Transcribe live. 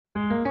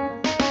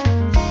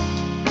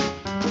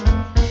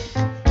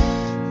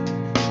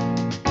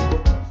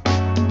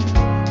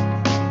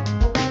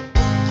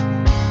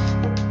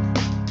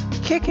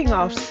kicking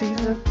off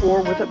season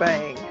 4 with a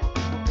bang.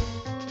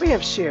 We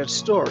have shared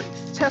stories,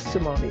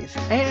 testimonies,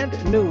 and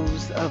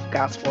news of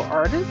gospel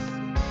artists,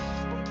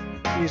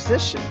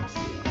 musicians,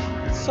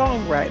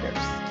 songwriters,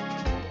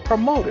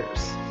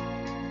 promoters,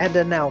 and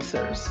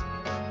announcers.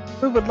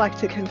 We would like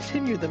to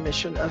continue the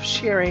mission of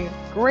sharing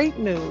great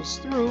news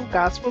through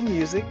gospel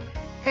music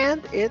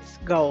and its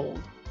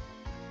gold.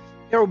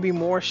 There will be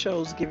more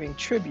shows giving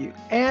tribute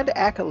and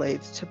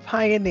accolades to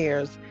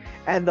pioneers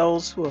and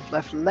those who have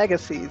left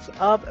legacies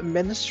of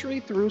ministry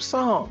through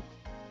song.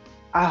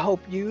 I hope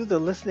you, the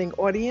listening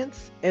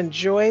audience,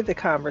 enjoy the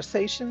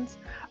conversations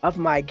of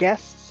my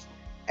guests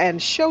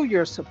and show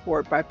your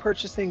support by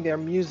purchasing their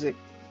music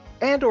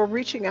and or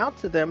reaching out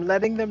to them,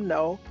 letting them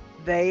know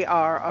they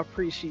are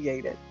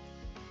appreciated.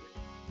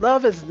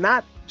 Love is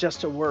not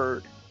just a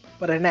word,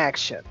 but an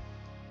action.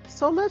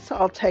 So let's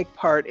all take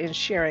part in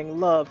sharing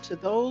love to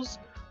those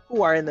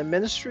who are in the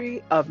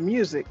ministry of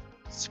music,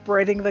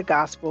 spreading the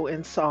gospel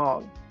in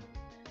song.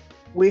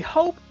 We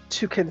hope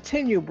to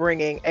continue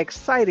bringing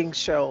exciting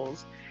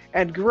shows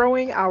and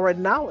growing our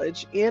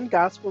knowledge in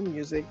gospel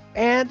music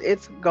and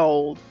its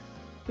gold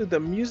to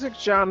the music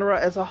genre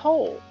as a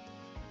whole.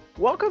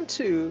 Welcome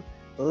to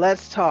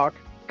Let's Talk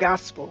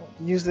Gospel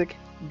Music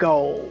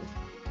Gold.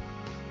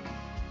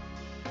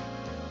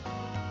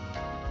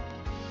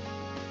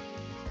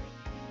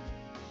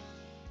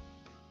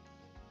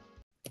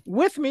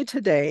 With me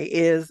today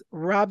is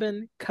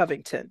Robin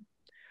Covington,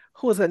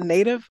 who is a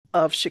native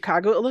of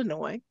Chicago,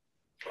 Illinois.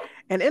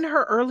 And in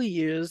her early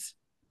years,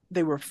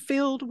 they were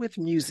filled with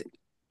music.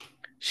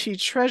 She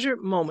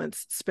treasured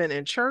moments spent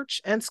in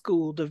church and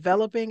school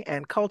developing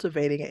and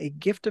cultivating a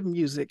gift of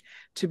music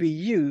to be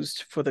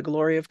used for the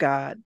glory of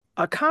God.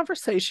 A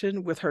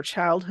conversation with her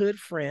childhood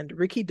friend,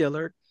 Ricky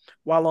Dillard,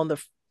 while on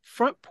the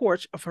front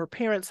porch of her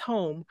parents'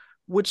 home,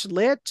 which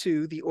led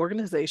to the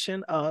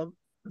organization of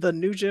the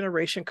New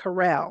Generation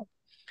Chorale,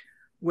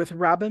 with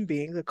Robin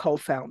being the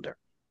co-founder.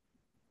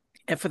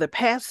 And for the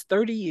past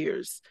 30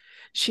 years,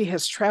 she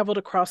has traveled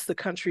across the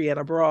country and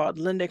abroad,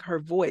 lending her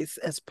voice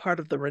as part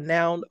of the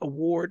renowned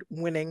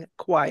award-winning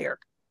choir.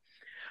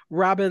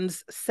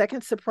 Robin's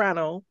second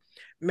soprano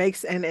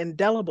makes an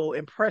indelible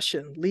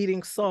impression,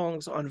 leading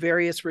songs on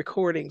various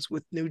recordings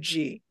with New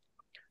G,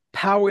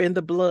 Power in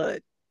the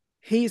Blood,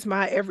 He's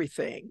My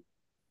Everything,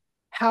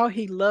 How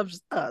He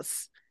Loves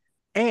Us,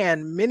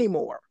 and many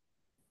more,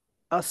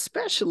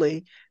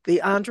 especially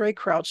the Andre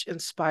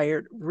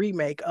Crouch-inspired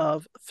remake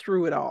of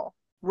Through It All.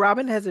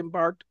 Robin has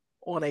embarked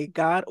on a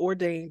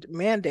God-ordained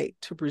mandate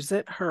to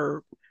present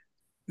her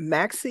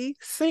maxi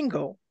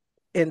single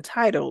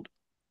entitled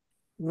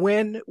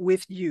When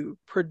With You,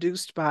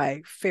 produced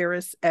by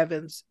Ferris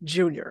Evans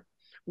Jr.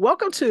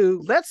 Welcome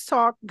to Let's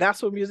Talk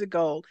Gospel Music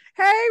Gold.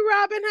 Hey,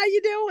 Robin, how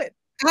you doing?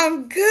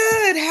 I'm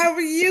good. How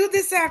are you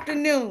this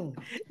afternoon?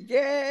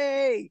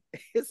 Yay!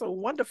 It's a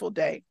wonderful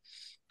day.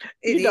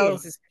 It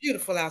is. It's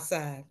beautiful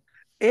outside.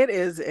 It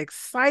is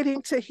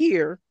exciting to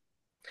hear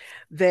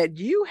that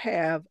you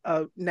have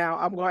now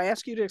I'm going to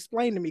ask you to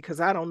explain to me because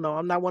I don't know.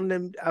 I'm not one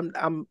of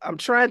them. I'm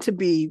trying to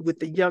be with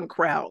the young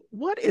crowd.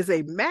 What is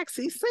a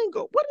maxi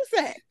single? What is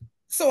that?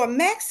 So a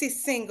maxi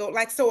single,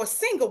 a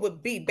single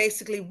would be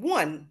basically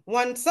one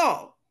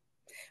song.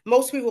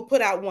 Most people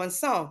put out one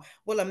song.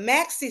 Well, a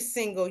maxi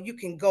single, you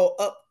can go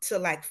up to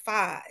like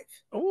 5.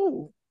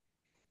 Oh,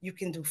 you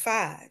can do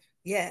 5.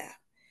 Yeah.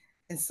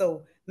 And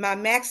so my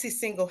maxi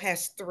single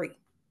has 3.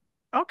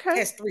 Okay.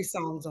 Has 3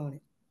 songs on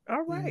it.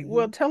 All right.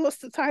 Well, tell us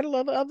the title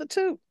of the other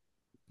 2.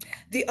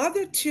 The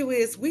other 2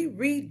 is we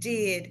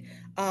redid,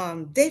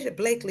 David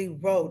Blakely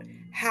wrote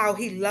How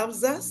He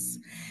Loves Us.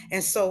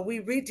 And so we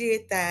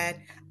redid that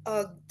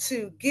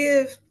to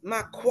give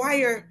my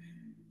choir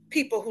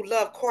people who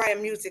love choir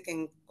music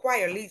and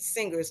choir lead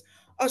singers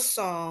a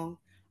song.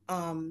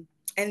 And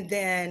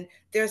then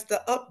there's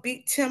the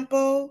upbeat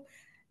tempo.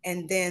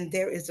 And then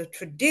there is a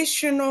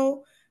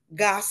traditional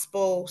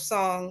gospel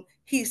song,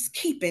 He's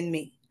Keeping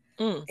Me.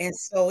 And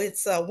so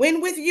it's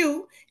Win With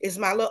You is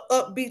my little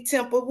upbeat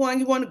tempo one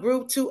you want to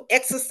groove to,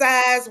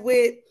 exercise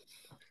with,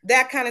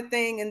 that kind of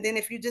thing. And then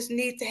if you just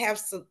need to have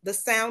the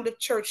sound of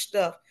church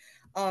stuff,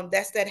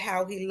 that's that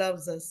How He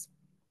Loves Us.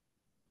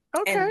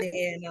 Okay.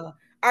 And then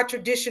our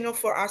traditional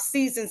for our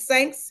seasoned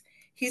saints,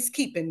 He's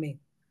Keeping Me.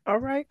 All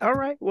right. All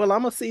right. Well,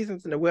 I'm a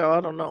seasoned. Well,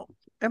 I don't know.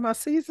 Am I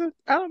seasoned?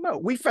 I don't know.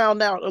 We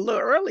found out a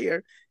little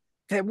earlier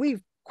that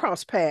we've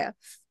crossed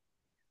paths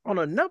on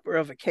a number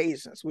of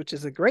occasions, which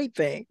is a great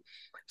thing.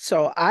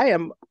 So I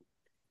am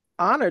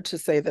honored to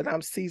say that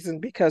I'm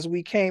seasoned because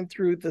we came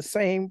through the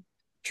same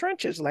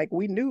trenches. Like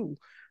we knew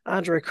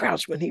Andre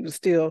Crouch when he was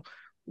still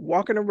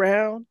walking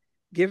around,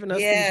 giving us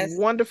these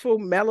wonderful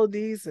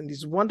melodies and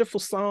these wonderful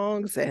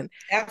songs and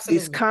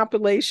these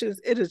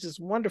compilations. It is just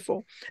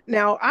wonderful.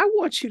 Now, I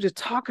want you to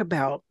talk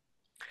about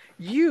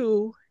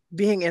you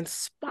being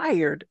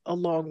inspired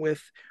along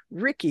with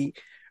Ricky.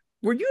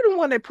 Were you the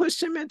one that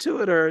pushed him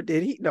into it, or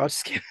did he? No,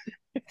 just kidding.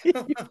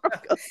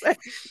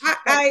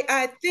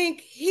 I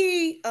think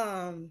he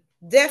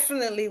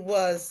definitely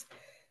was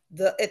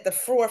at the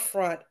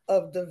forefront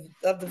of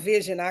the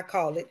vision, I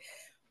call it.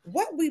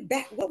 what we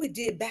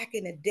did back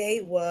in the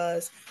day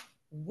was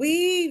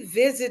we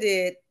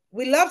visited.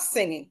 We loved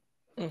singing,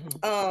 Hmm.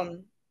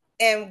 um,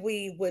 and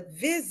we would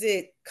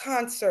visit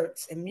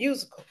concerts and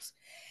musicals,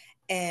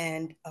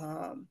 and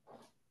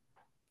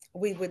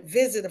we would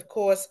visit, of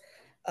course,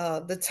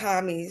 the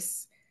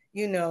Tommies,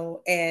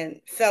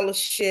 and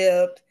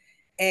Fellowship,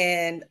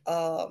 and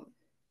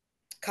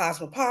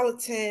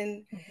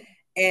Cosmopolitan.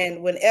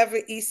 And whenever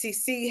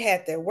ECC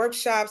had their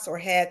workshops or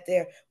had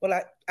their,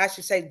 well, I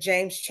should say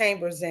James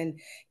Chambers and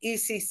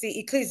ECC,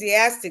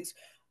 Ecclesiastics,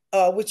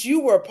 which you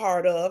were a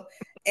part of.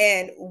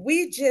 And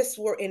we just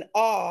were in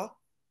awe,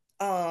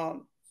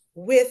 um,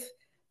 with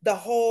the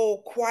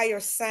whole choir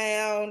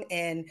sound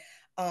and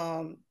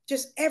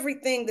just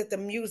everything that the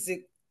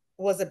music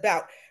was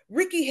about.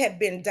 Ricky had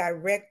been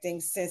directing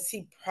since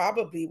he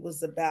probably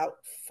was about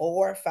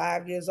 4 or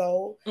 5 years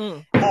old.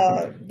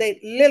 Mm. They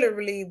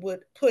literally would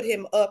put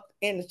him up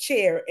in the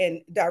chair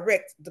and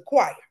direct the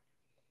choir.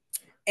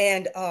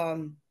 And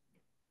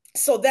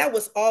so that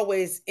was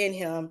always in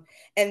him.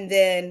 And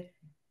then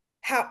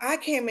how I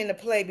came into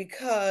play,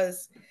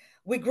 because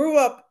we grew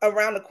up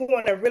around the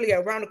corner, really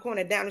around the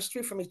corner down the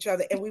street from each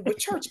other, and we were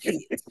church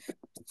kids.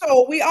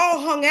 So we all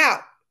hung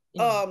out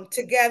Mm.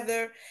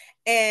 together,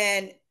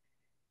 and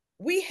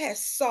we had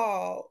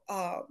saw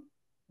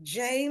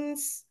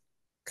James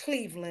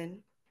Cleveland,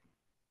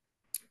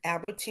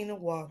 Albertina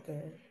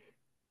Walker,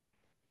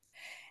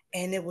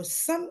 and it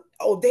was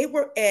they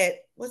were at,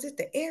 was it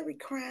the Airy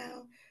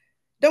Crown?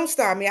 Don't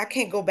start me, I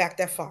can't go back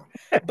that far.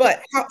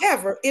 But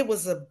however, it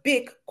was a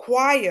big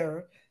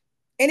choir,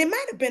 and it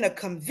might have been a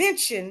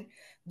convention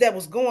that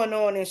was going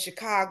on in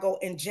Chicago,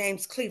 and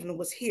James Cleveland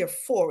was here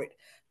for it.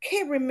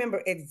 Can't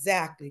remember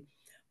exactly,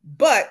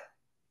 but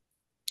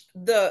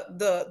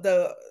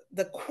the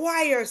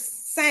choir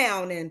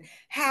sound and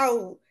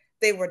how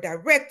they were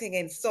directing.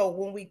 And so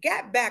when we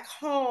got back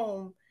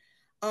home,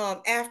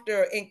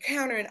 after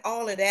encountering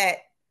all of that,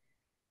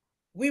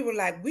 we were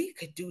like, we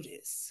could do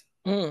this.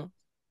 Mm.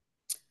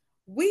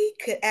 We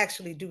could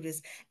actually do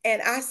this.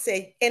 And I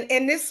say, and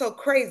it's so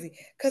crazy,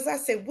 because I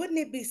said, wouldn't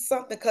it be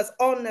something? Because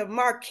on the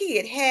marquee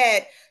it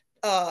had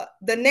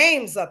the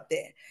names up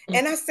there. Mm.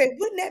 And I said,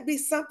 wouldn't that be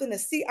something to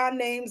see our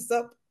names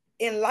up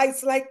in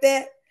lights like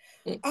that?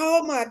 Mm.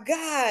 Oh my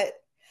God.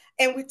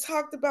 And we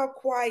talked about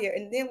choir,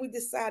 and then we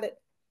decided,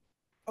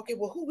 okay,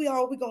 well, who we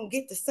are we gonna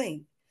get to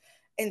sing?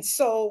 And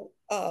so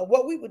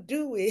what we would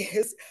do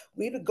is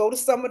we would go to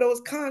some of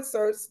those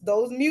concerts,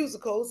 those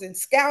musicals, and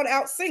scout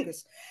out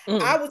singers. I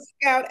Mm. would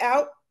scout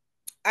out.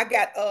 I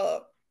got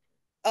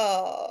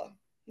uh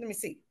let me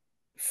see.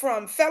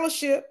 From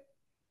Fellowship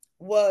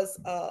was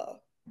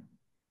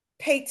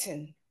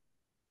Peyton.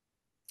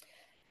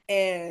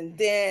 And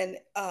then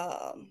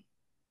I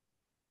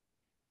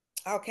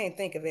can't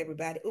think of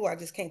everybody. Oh, I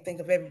just can't think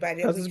of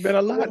everybody that Because we, it's been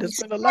a but lot. when we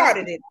It's been a lot.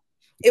 started it,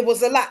 it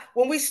was a lot.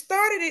 When we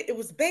started it, it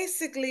was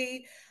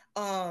basically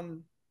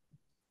um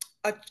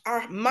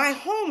my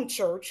home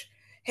church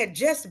had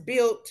just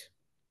built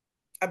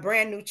a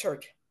brand new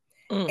church.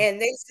 Mm.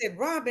 And they said,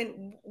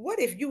 Robin, what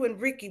if you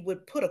and Ricky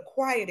would put a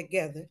choir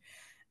together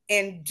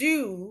and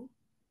do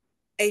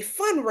a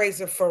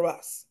fundraiser for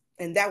us?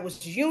 And that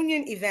was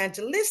Union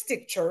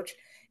Evangelistic Church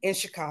in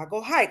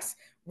Chicago Heights,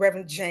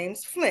 Reverend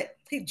James Flint.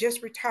 He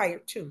just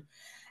retired too.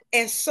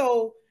 And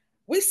so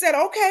we said,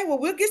 okay, well,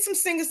 we'll get some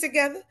singers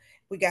together.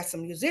 We got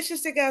some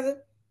musicians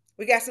together.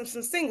 We got some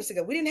singers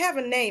together. We didn't have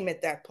a name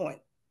at that point.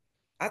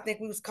 I think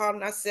we was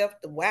calling ourselves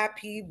the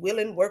YP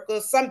Willing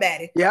Workers,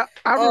 somebody. Yeah,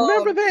 I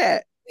remember Um,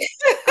 that. we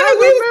I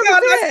was remember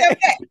calling that.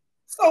 ourselves that.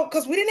 So,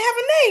 because we didn't have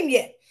a name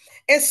yet.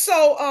 And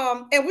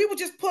so, and we were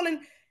just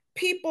pulling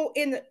people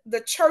in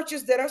the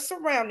churches that are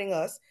surrounding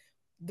us.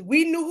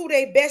 We knew who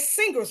their best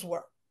singers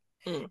were.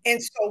 Mm.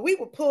 And so we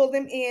would pull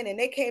them in, and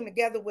they came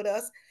together with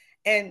us.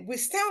 And we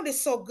sounded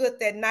so good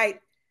that night.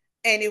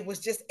 And it was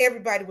just,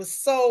 everybody was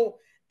so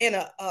in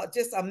a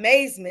just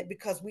amazement,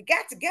 because we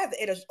got together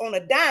on a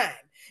dime.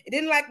 It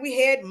didn't like we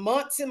had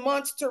months and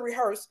months to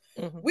rehearse.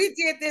 Hmm. We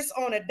did this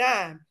on a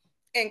dime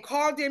and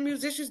called in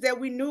musicians that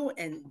we knew,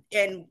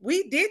 and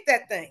we did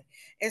that thing.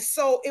 And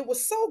so it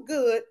was so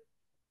good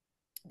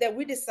that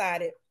we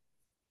decided,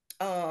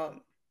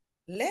 um,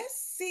 let's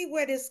see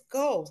where this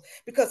goes.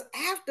 Because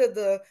after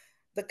the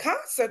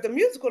concert, the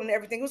musical and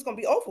everything, it was gonna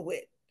be over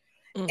with.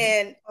 Hmm.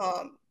 And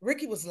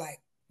Ricky was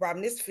like,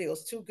 Robin, this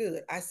feels too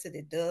good. I said,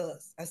 it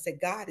does. I said,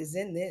 God is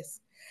in this.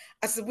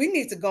 I said, we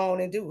need to go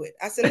on and do it.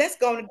 I said, let's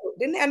go on and do it.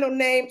 Didn't have no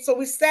name. So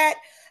we sat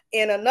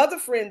in another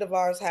friend of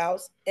ours'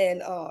 house,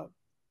 and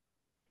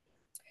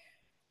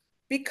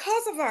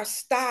because of our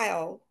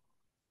style,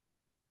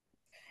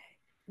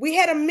 we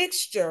had a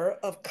mixture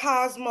of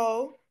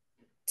Cosmo,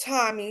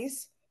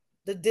 Tommy's,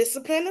 the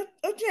discipline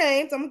of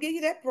James. I'm gonna give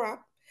you that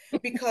prop,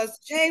 because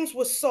James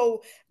was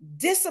so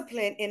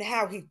disciplined in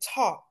how he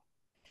taught.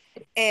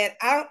 And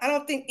I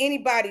don't think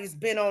anybody's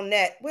been on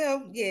that.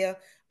 Well, yeah,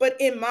 but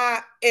in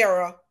my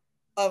era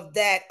of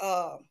that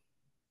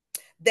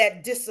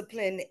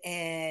discipline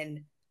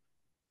and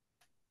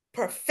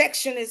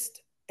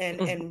perfectionist, and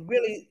Hmm. and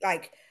really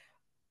like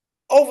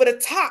over the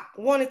top,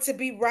 wanted to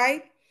be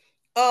right.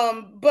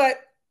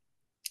 But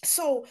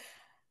so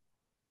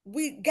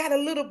we got a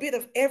little bit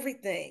of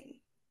everything.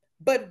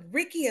 But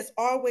Ricky has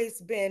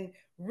always been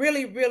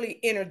really, really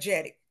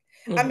energetic.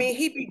 I Hmm. mean,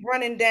 he'd be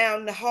running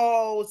down the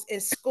halls in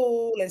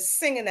school and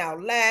singing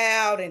out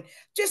loud and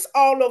just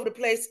all over the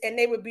place. And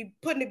they would be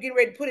getting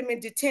ready to put him in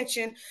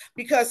detention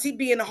because he'd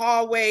be in the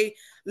hallway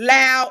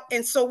loud.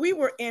 And so we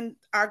were in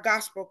our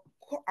gospel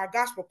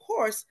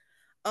course,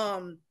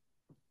 um,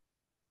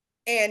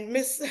 and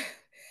Miss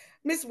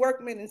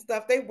Workman and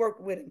stuff. They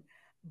worked with him,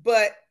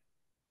 but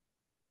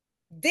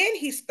then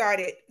he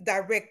started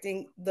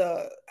directing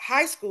the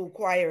high school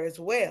choir as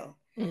well.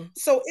 Hmm.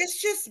 So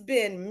it's just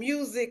been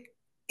music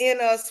in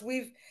us.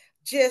 We've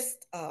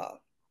just,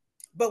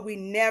 but we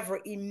never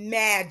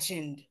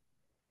imagined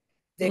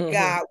that Hmm.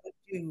 God would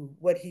do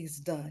what he's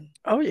done.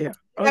 Oh yeah.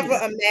 Oh Never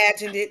yeah.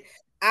 imagined it.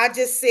 I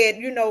just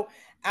said,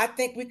 I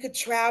think we could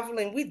travel,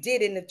 and we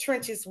did in the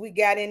trenches. We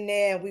got in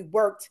there and we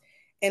worked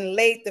and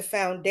laid the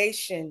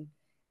foundation.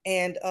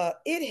 And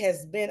it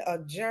has been a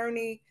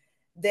journey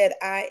that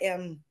I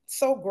am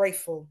so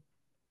grateful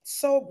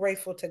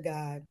to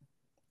God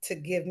to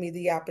give me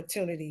the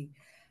opportunity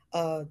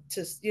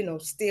to,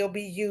 still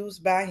be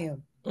used by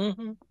Him.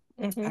 Hmm.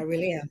 Hmm. I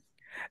really am.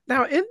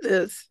 Now in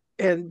this,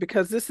 and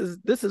because this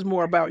is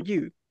more about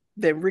you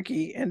than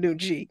Ricky and New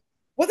G,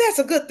 Well, that's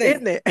a good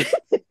thing. isn't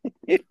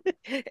it?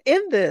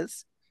 In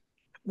this,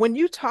 when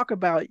you talk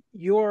about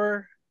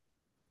your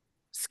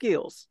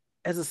skills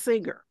as a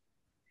singer,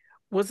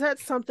 was that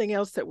something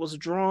else that was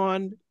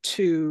drawn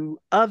to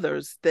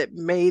others that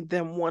made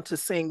them want to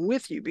sing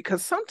with you?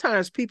 Because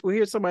sometimes people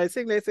hear somebody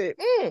sing, they say,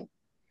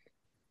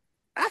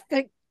 I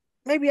think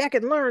maybe I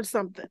can learn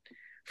something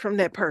from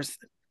that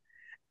person.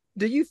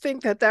 Do you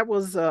think that that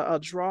was a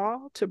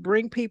draw to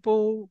bring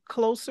people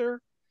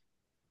closer?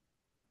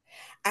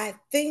 I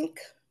think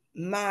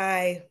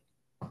my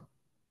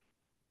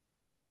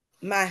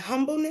my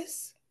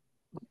humbleness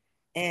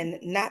and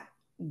not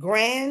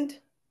grand.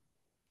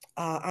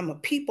 I'm a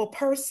people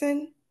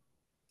person,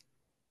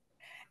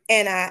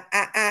 and I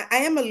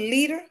am a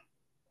leader,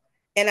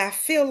 and I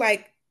feel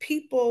like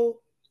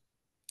people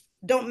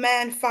don't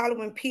mind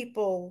following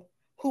people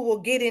who will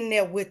get in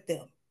there with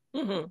them.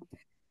 Mm-hmm.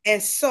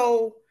 And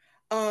so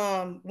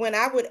when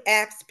I would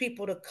ask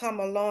people to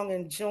come along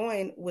and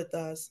join with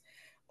us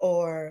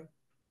or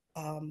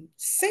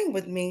sing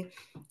with me,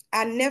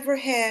 I never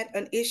had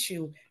an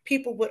issue.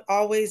 People would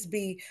always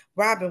be,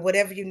 Robin,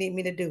 whatever you need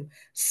me to do.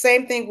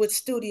 Same thing with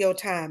studio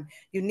time.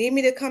 You need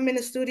me to come in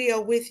the studio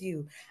with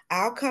you.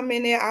 I'll come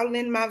in there, I'll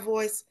lend my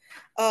voice.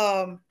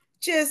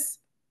 Just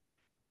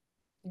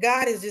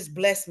God has just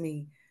blessed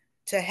me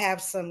to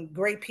have some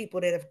great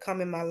people that have come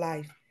in my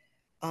life,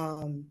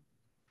 um,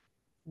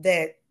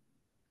 that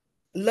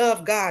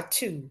love God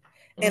too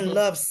and Mm-hmm.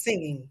 love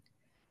singing.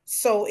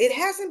 So it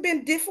hasn't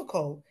been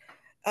difficult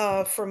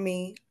for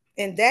me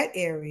in that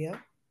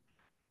area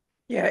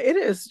Yeah, it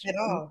is. at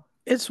all.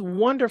 It's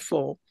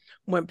wonderful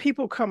when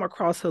people come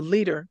across a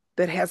leader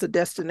that has a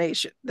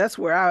destination. That's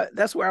where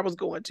I was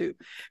going to.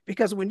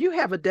 Because when you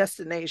have a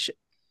destination,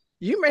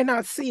 you may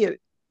not see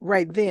it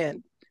right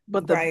then,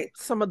 but the Right.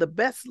 some of the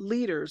best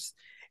leaders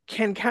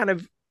can kind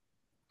of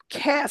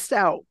cast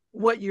out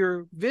what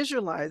you're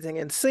visualizing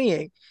and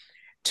seeing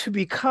to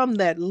become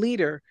that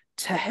leader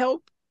to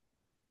help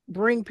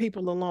bring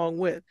people along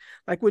with.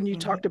 Like when you Mhm.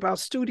 talked about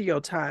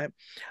studio time.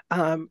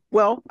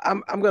 Well,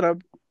 I'm going to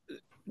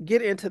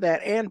get into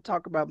that and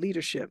talk about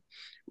leadership.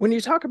 When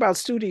you talk about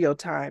studio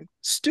time,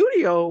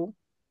 studio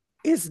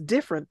is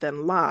different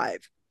than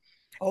live.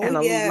 Oh, And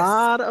a yes.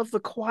 lot of the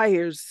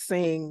choirs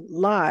sing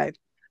live,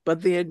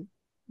 but then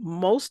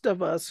most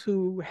of us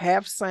who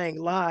have sang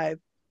live,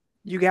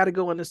 you got to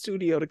go in the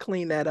studio to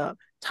clean that up.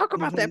 Talk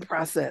about that Hmm.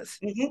 process.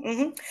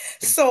 Hmm.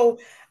 So,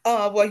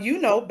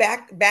 well,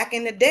 back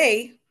in the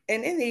day,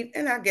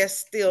 and I guess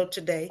still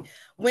today,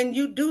 when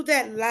you do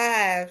that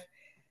live,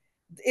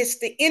 it's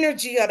the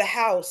energy of the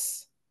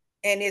house,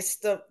 and it's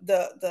the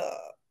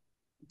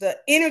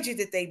energy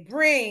that they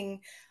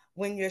bring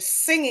when you're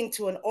singing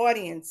to an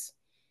audience,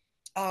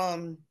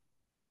 um,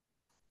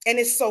 and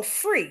it's so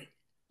free.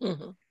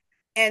 Mm-hmm.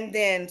 And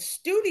then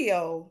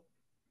studio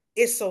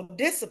is so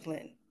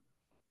disciplined.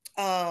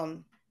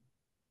 Um,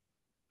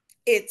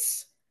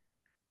 it's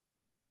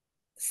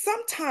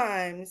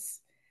sometimes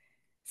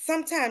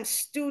sometimes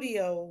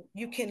studio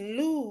you can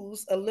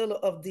lose a little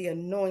of the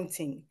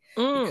anointing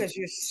Mm. because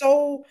you're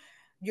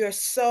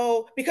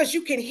so because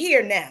you can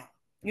hear now,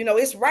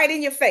 it's right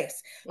in your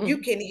face. You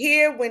Mm-hmm. can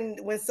hear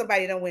when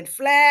somebody don't went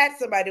flat,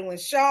 somebody went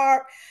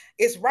sharp.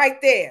 It's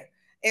right there.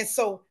 And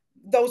so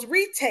those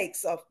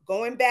retakes of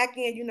going back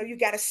in, you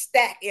got to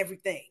stack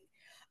everything.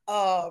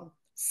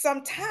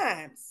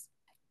 Sometimes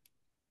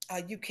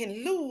you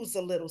can lose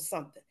a little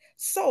something.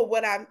 So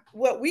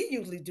what we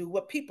usually do,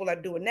 what people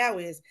are doing now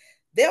is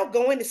they'll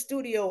go in the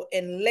studio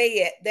and lay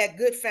it that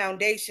good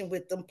foundation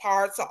with them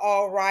parts are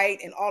all right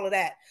and all of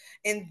that,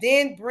 and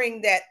then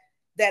bring that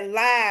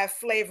live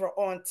flavor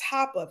on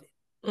top of it.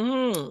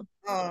 Mm.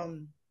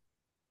 Um,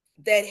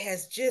 that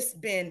has just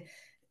been.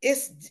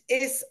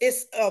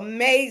 It's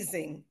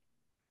amazing.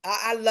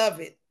 I love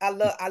it. I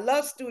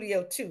love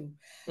studio too.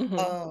 Mm-hmm.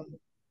 Um,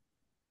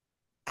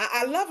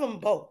 I love them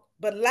both,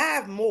 but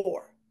live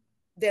more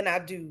than I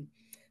do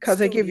Because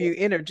they give studio you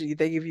energy.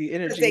 They give you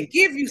because they energy.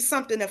 give you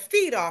something to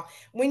feed off.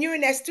 When you're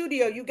in that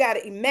studio, you got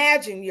to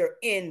imagine you're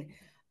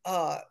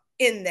uh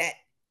in that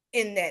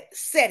in that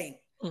setting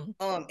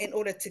Mhm. in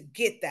order to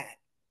get that.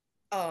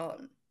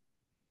 Um,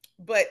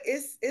 but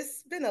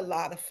it's been a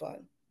lot of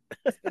fun.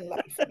 It's been a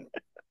lot of fun.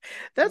 A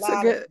That's a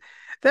lot of good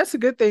that's a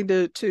good thing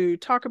to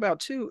talk about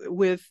too.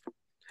 With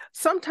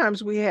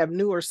sometimes we have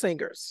newer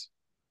singers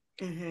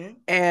mm-hmm.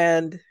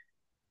 and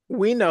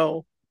we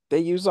know they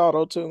use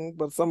auto tune,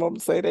 but some of them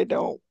say they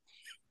don't.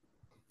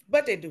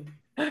 But they do.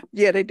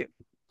 Yeah, they do.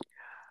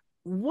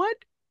 What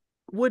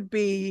would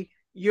be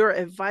your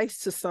advice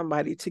to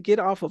somebody to get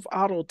off of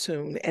auto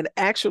tune and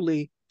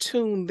actually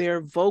tune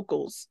their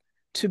vocals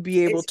to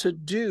be able It's to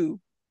do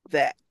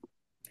that?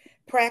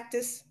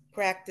 practice,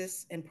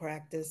 practice, and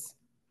practice.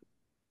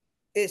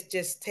 It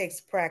just takes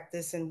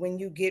practice. And when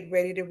you get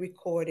ready to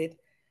record it,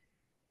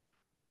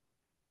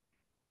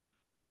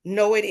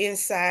 know it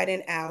inside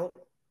and out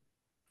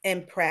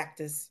and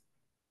practice.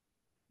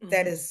 Mm-hmm.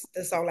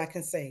 That's all I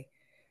can say.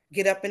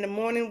 Get up in the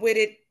morning with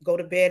it, go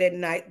to bed at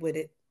night with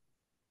it.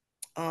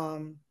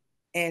 Um,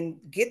 and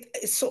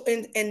get so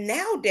and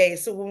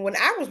nowadays, so when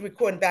I was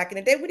recording back in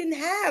the day, we didn't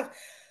have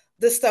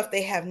the stuff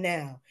they have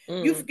now.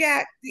 Mm, You've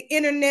got the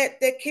internet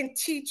that can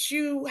teach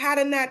you how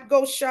to not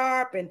go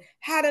sharp and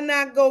how to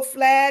not go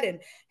flat and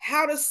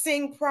how to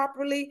sing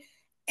properly.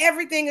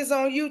 Everything is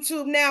on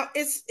YouTube now.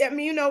 I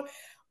mean,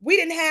 we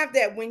didn't have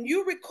that. When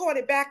you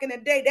recorded back in the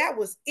day, that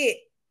was it.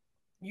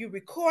 You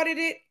recorded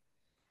it.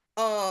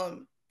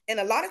 Um, and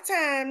a lot of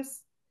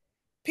times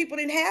people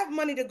didn't have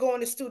money to go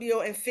in the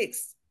studio and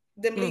fix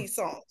them mm. lead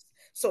songs.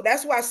 So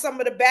that's why some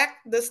of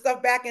the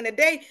stuff back in the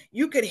day,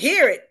 you could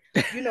hear it.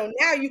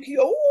 Now you can,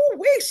 oh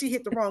wait, she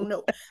hit the wrong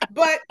note.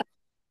 But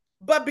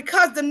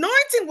because the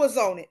anointing was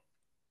on it,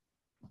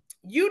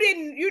 you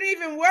didn't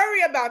even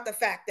worry about the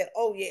fact that,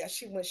 oh yeah,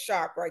 she went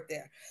sharp right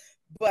there.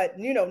 But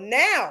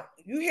now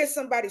you hear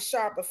somebody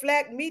sharp, a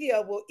flat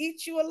media will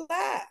eat you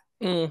alive.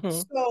 Mm-hmm.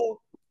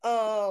 So,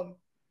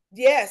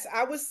 yes,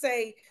 I would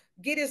say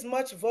get as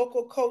much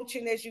vocal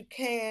coaching as you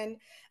can.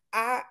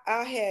 I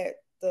had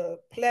the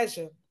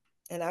pleasure,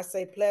 and I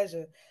say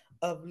pleasure,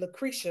 of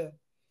Lucretia,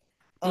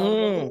 who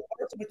Mm.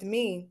 worked with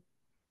me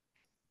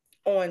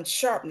on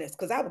sharpness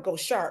because I would go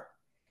sharp,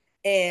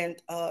 and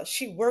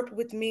she worked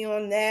with me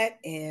on that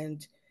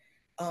and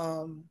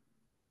um,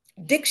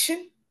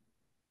 diction,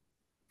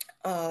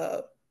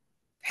 uh,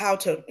 how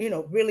to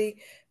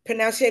really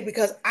pronunciate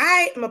because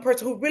I am a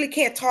person who really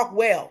can't talk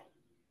well.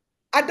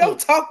 I Mm. don't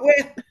talk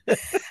well.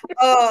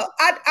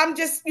 I'm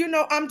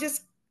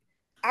just,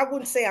 I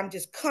wouldn't say I'm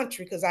just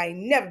country because I ain't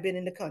never been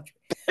in the country,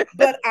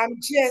 but I'm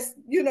just,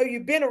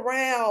 you've been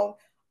around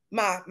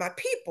my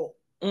people,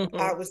 I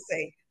Mm-hmm. would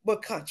say,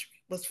 but country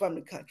was from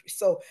the country.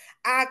 So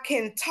I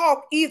can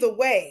talk either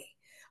way.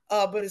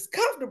 But it's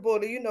comfortable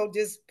to,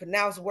 just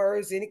pronounce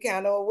words any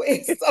kind of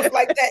way, stuff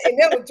like that. And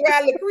that would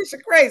drive Lucretia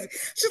crazy.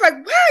 She's like,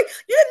 why?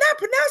 You did not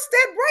pronounce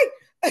that right.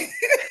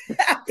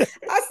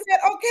 I said,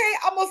 okay,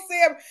 I'm gonna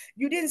say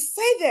you didn't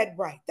say that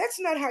right. That's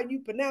not how you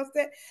pronounce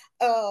that.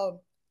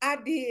 I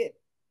did.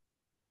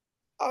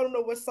 I don't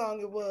know what song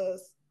it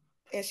was,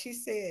 and she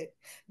said,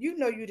 you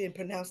didn't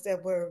pronounce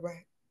that word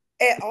right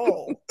at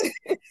all."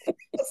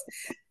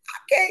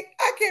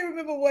 I can't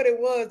remember what it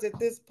was at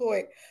this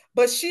point,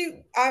 but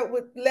I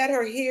would let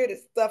her hear the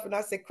stuff, and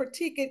I said,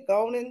 critique it,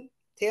 go on and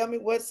tell me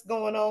what's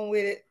going on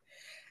with it.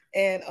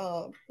 And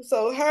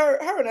so her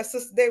and her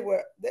sister,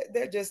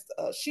 they're just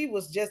she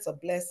was just a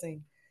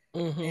blessing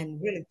Mm-hmm.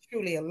 and really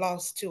truly a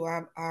loss to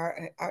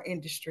our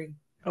industry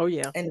Oh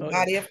yeah. and the Oh yeah.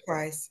 body of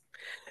Christ.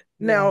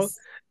 Now, Yes.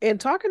 in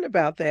talking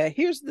about that,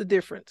 here's the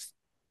difference.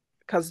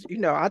 Because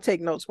I take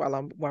notes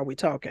while we're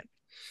talking.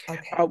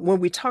 Okay. When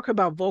we talk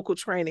about vocal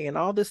training and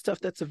all this stuff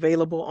that's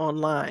available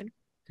online,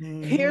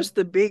 Mm-hmm. here's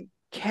the big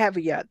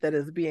caveat that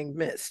is being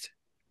missed.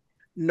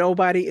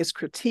 Nobody is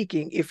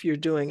critiquing if you're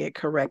doing it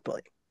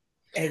correctly.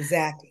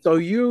 Exactly. So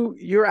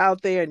you're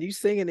out there and you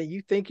singing and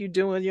you think you're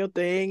doing your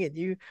thing and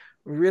you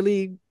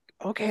really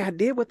okay, I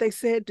did what they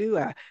said do.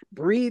 I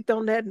breathed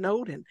on that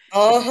note and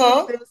I did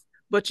Uh-huh. this,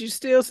 but you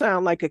still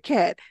sound like a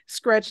cat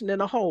scratching in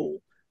a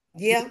hole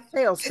with Yeah. its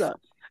tail stuck.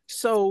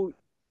 So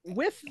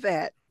with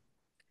that,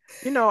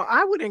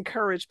 I would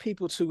encourage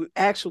people to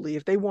actually,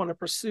 if they want to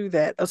pursue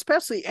that,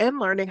 especially and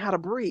learning how to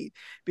breathe,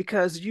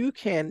 because you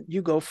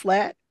go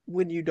flat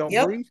when you don't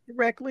Yep. breathe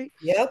correctly.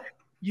 Yep.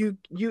 You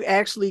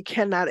actually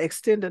cannot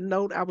extend a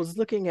note. I was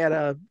looking at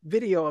a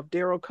video of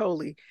Daryl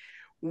Coley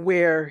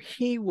where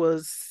he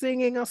was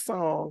singing a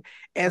song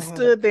and Uh-huh.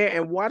 stood there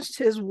and watched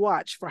his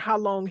watch for how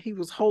long he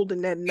was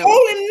holding that note.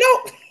 Holy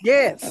note.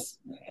 Yes.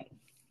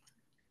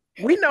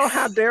 We know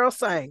how Daryl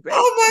sang, baby.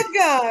 Oh my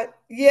God.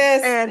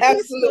 Yes, And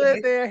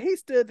absolutely. he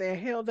stood there,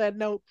 held that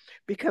note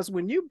because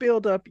when you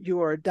build up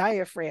your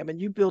diaphragm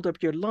and you build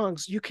up your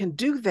lungs, you can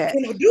do that.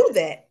 Can you do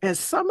that? And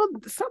some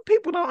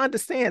people don't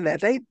understand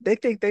that. They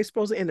think they're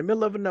supposed to in the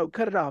middle of a note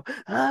cut it off.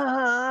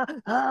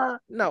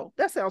 No,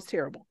 that sounds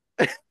terrible.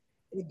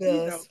 It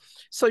You know. does.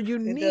 So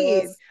It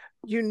does.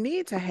 you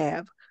need to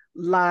have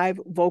live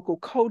vocal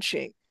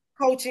coaching.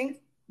 Coaching.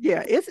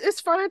 Yeah,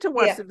 it's fine to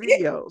watch Yeah. the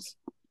videos.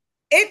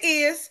 It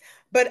is,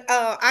 but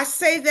I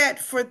say that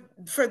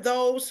for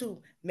those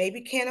who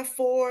maybe can't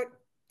afford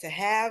to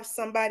have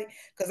somebody,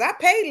 because I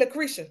paid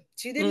Lucretia.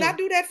 She did Mm, not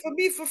do that for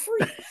me for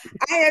free.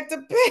 I had to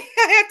pay.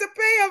 I had to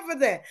pay her for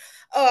that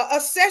a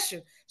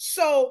session.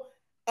 So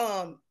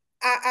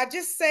I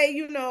just say,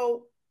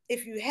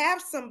 if you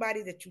have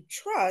somebody that you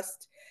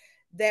trust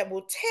that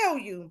will tell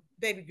you,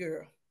 baby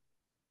girl,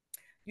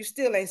 you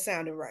still ain't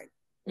sounding right.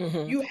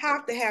 hmm You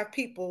have to have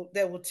people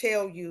that will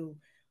tell you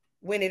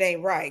when it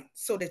ain't right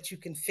so that you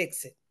can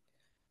fix it,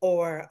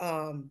 or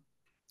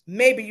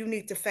maybe you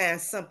need to find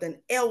something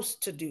else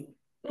to do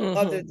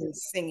other hmm than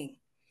singing,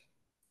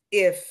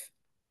 if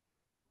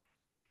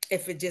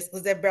it just,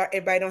 because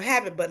everybody don't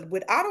have it, but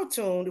with auto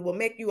tune it will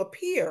make you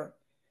appear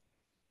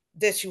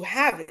that you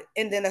have it,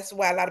 and then that's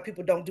why a lot of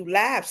people don't do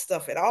live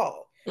stuff at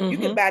all. You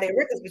can hmm buy their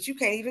records, but you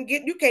can't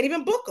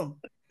even book them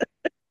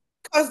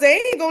because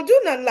they ain't gonna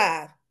do nothing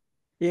live.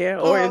 Yeah,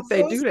 or if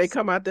they So do, they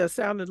come out there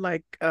sounding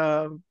like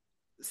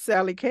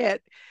Sally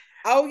Cat.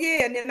 oh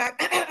yeah, and then I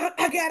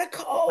I got a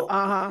cold,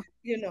 Uh-huh.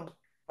 you know.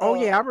 Oh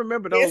yeah, I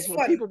remember those It's when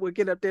funny. people would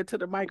get up there to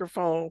the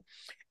microphone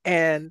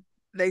and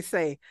they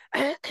say,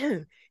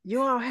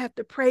 "You all have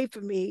to pray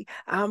for me.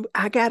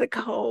 I got a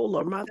cold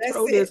or my That's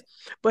throat is." it.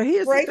 But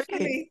here's the Pray for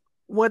thing: me.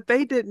 what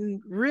they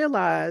didn't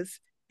realize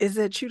is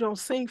that you don't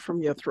sing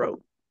from your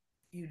throat.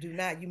 You do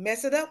not. You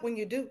mess it up when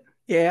you do.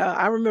 Yeah,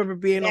 I remember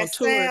And being on that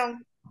tour.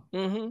 sound.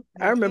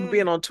 I remember Mm-mm.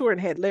 being on tour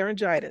and had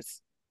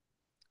laryngitis,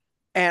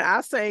 and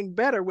I sang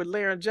better with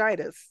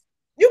laryngitis.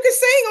 You can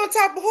sing on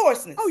top of Oh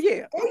hoarseness.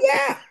 yeah. Oh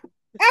yeah,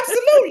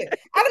 absolutely.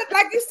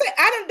 Like you said,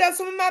 I done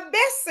some of my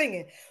best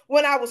singing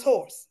when I was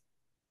hoarse.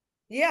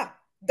 Yeah,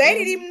 they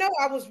didn't Mhm. even know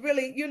I was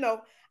really.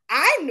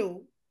 I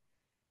knew.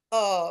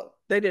 Uh,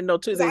 They didn't know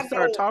till because they I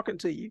started know. talking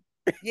to you.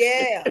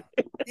 Yeah.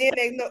 Then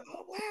they know.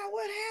 Oh wow,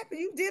 what happened?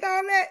 You did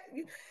all that.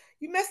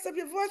 You messed up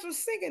your voice with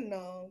singing.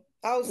 No,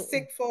 I was Mm-mm.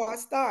 sick before I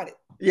started,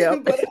 Yep.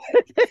 but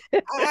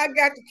I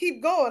got to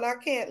keep going. I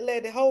can't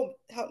let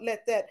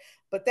that.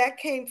 But that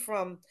came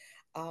from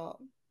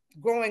um,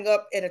 growing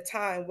up at a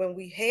time when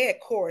we had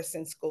chorus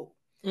in school,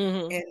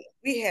 hmm and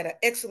we had an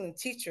excellent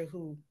teacher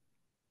who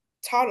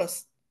taught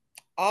us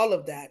all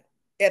of that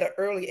at an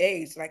early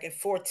age, like at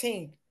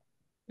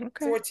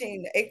Okay.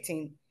 14 to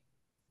 18,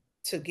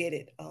 to get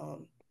it.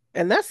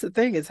 And that's the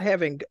thing is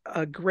having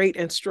a great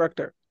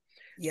instructor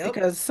Yep.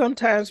 because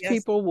sometimes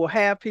Yes. people will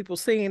have people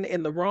singing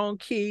in the wrong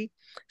key,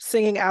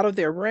 singing out of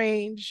their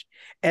range,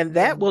 and Yeah.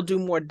 that will do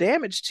more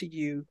damage to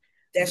you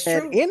That's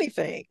than true.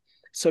 anything.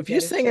 So if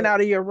you're That is singing true.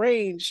 out of your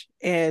range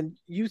and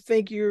you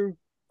think you're,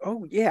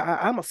 oh yeah,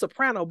 I'm a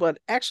soprano, but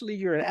actually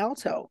you're an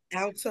alto,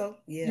 Alto.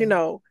 you Yeah.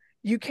 know,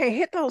 you can't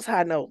hit those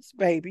high notes,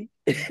 baby.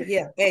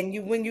 Yeah.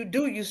 And when you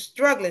do, you're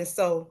struggling.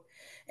 So,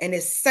 and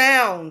it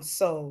sounds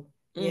so.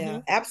 Yeah. hmm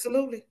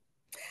Absolutely.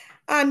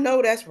 I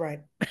know that's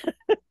right.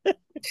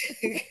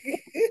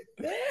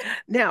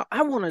 Now,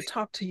 I want to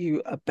talk to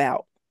you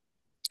about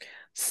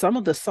some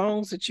of the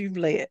songs that you've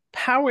led.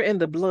 Power in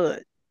the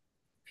Blood.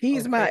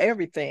 He's my Okay.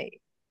 everything.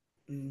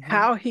 Mm-hmm.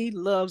 How he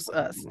loves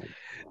us.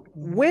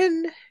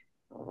 When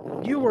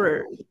you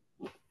were,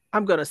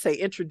 I'm going to say,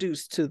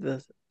 introduced to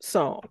the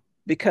song,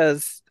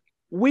 because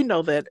we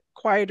know that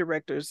choir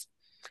directors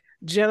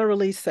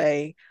generally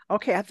say,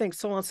 okay, I think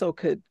so and so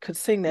could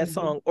sing that Mm-hmm.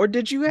 song. Or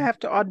did you have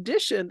to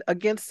audition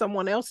against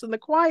someone else in the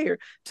choir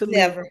to lead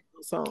Never.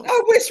 the song?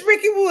 I wish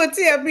Ricky would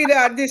tell me to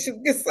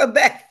audition get some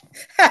back.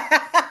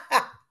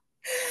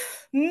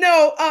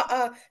 No,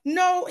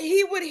 no,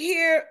 he would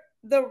hear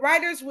the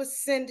writers would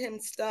send him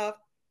stuff,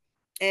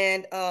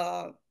 and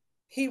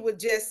he would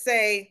just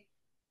say,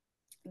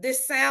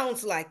 "This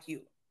sounds like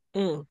you.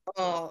 Mm,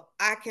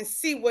 I can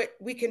see what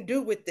we can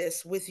do with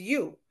this with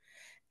you."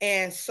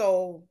 And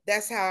so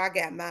that's how I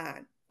got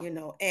mine.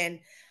 And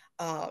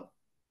uh,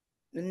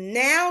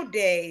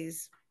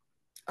 nowadays,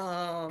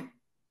 um,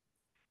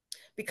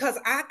 because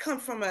I come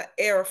from an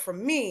era for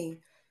me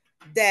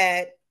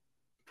that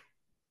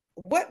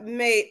what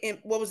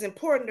was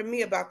important to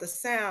me about the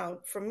sound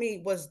for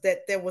me was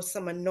that there was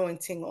some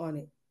anointing on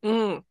it.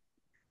 mm,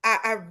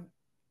 I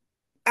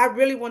I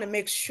really want to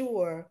make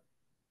sure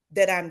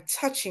that I'm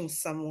touching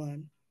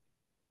someone,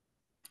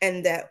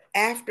 and that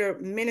after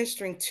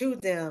ministering to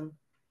them,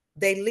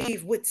 they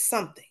leave with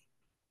something.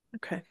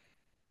 okay.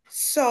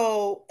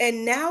 So,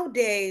 and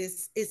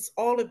nowadays it's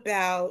all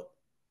about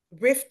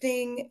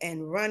rifting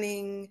and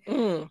running,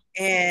 Mm,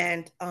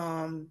 and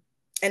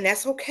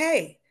that's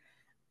okay.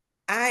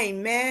 I ain't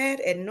mad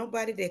at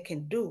nobody that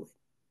can do it.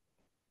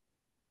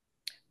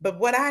 But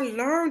what I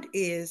learned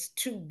is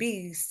to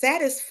be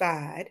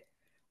satisfied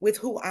with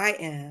who I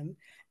am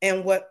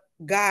and what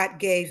God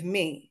gave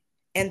me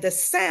and the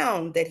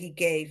sound that He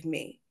gave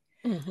me.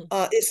 Mm-hmm.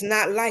 It's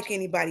not like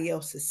anybody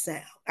else's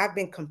sound. I've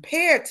been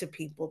compared to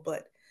people,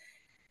 but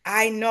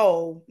I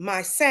know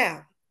my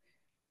sound.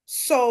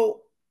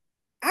 So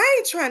I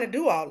ain't trying to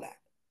do all that.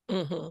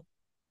 Mm-hmm.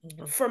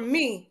 Mm-hmm. For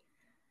me,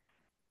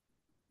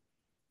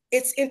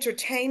 it's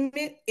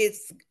entertainment.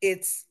 It's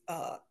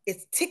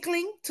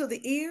tickling to the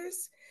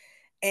ears,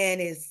 and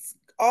it's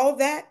all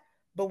that.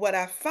 But what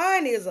I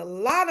find is a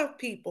lot of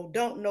people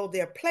don't know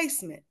their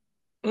placement,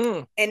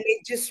 Mm. and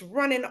they just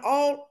running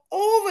all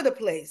over the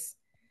place.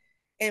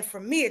 And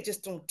for me, it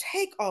just don't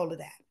take all of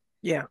that.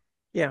 Yeah.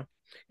 Yeah.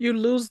 You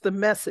lose the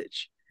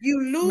message. You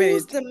Many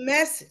lose the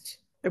message.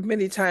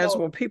 many times So,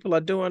 when people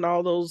are doing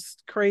all those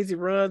crazy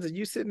runs and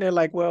you sitting there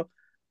like, well,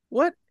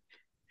 what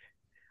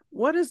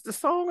what is the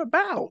song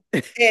about?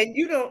 and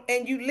you don't,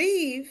 and you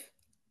leave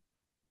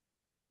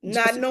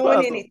not Just a knowing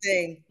puzzle.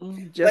 anything.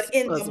 But Just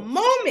a in the puzzle.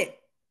 moment,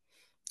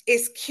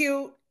 it's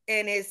cute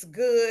and it's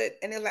good.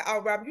 And they're like,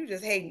 oh, Rob, you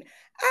just hating.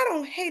 I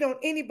don't hate on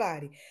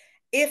anybody.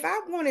 If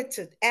I wanted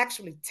to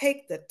actually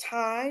take the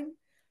time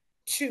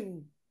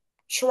to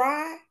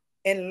try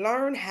and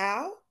learn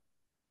how,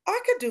 I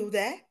could do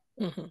that.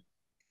 Mm-hmm.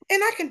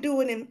 And I can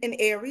do it in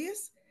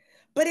areas,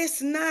 but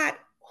it's not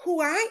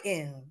who I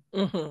am.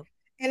 Mm-hmm.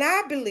 And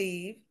I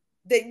believe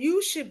that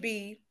you should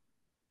be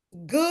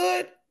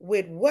good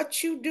with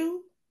what you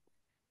do,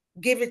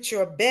 give it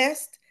your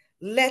best,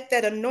 let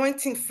that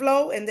anointing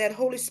flow and that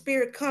Holy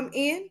Spirit come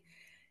in,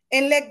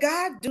 and let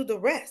God do the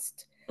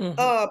rest. Mm-hmm.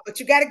 But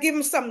you got to give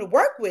him something to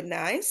work with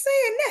now. I ain't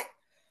saying that,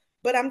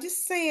 but I'm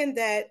just saying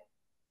that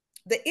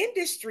the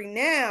industry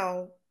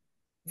now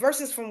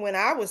versus from when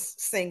I was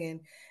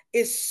singing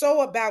is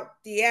so about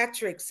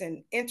theatrics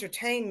and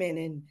entertainment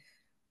and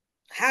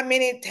how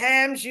many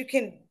times you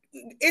can.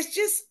 It's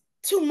just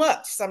too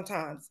much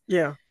sometimes.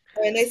 Yeah.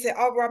 And they said,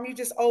 "Oh, Rob, you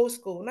just old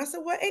school." And I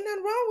said, "Well, ain't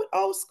nothing wrong with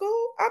old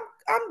school.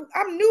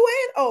 I'm new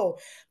and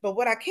old. But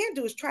what I can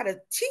do is try to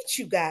teach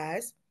you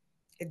guys.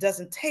 It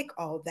doesn't take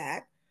all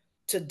that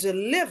to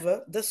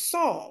deliver the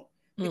song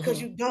because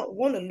Mm-hmm. you don't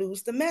want to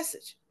lose the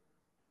message."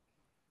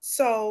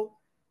 So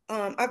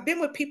I've been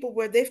with people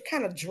where they've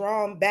kind of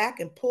drawn back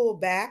and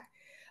pulled back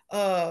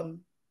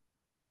um,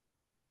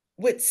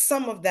 with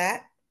some of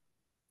that.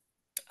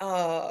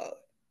 Uh,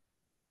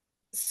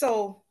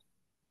 so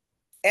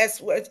as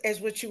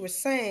what you were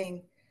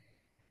saying,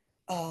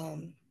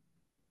 um,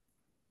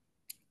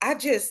 I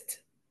just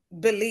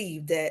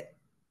believe that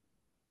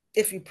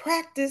if you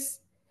practice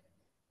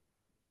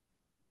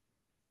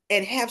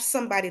and have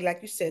somebody, like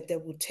you said,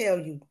 that will tell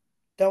you,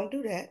 don't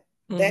do that.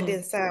 That Mm-hmm.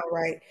 didn't sound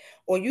right.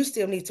 Or you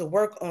still need to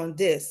work on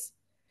this.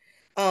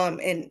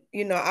 And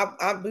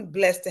I'll be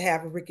blessed to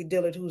have a Ricky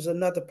Dillard who's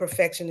another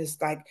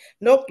perfectionist, like,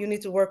 nope, you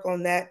need to work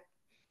on that.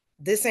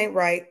 This ain't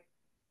right.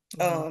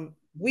 Mm-hmm.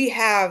 We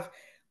have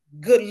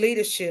good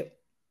leadership.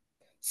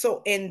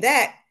 So in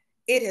that,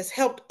 it has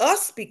helped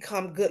us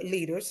become good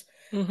leaders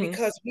Mm-hmm.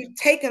 because we've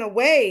taken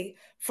away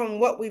from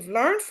what we've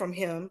learned from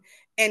him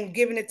and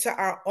given it to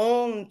our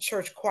own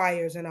church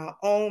choirs and our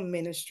own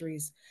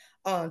ministries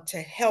to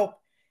help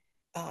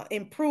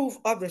improve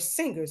other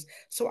singers.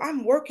 So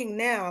I'm working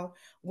now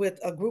with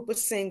a group of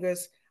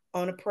singers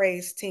on a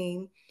praise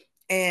team,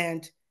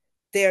 and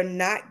they're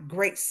not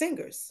great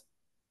singers,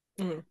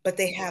 Mm-hmm. but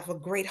they have a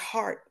great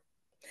heart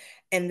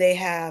and they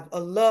have a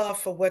love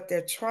for what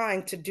they're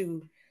trying to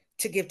do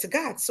to give to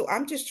God. So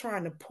I'm just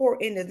trying to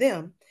pour into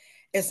them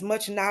as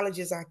much knowledge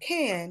as I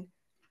can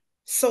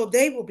so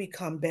they will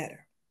become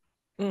better,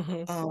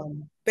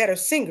 Mm-hmm. better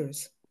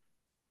singers.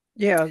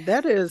 Yeah,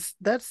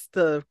 that's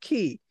the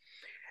key.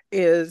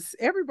 Is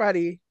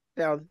everybody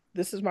now?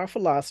 This is my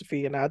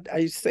philosophy, and I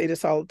used to say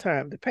this all the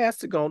time.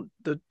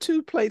 The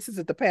two places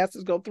that the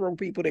pastor's gonna throw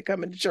people that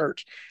come into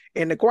church,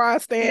 in the choir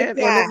The stand and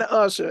in choir. the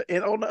usher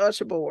and on the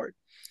usher board,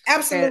 and,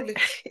 Absolutely.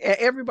 and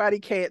everybody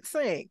can't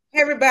sing.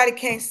 Everybody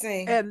can't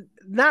sing. And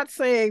not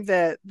saying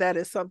that that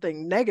is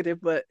something negative,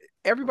 but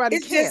everybody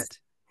It's just can't.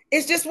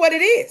 it's just what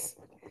it is.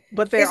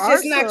 But there It's are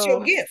just not your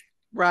some, gift.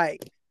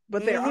 right?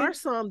 But there are Hmm.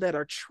 some that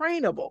are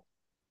trainable,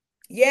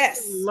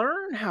 Yes.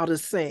 learn how to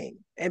sing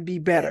and be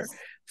better Yes.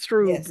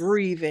 through Yes.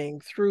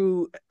 breathing,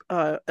 through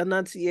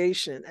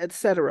enunciation,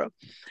 etc.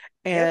 Yep.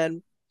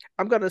 And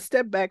I'm going to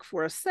step back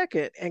for a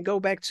second and go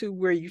back to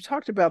where you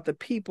talked about the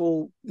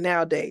people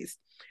nowadays.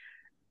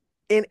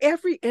 In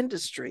every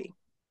industry,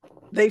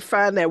 they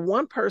find that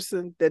one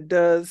person that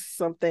does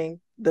something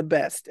the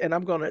best. And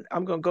I'm gonna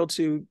go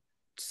to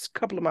a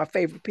couple of my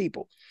favorite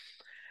people,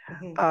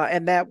 Hmm.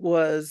 and that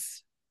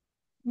was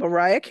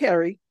Mariah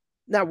Carey.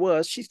 That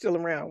was she's still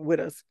around with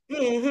us,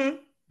 Hmm.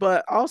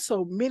 but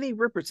also Minnie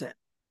Riperton.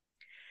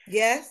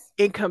 Yes.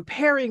 In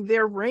comparing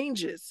their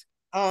ranges,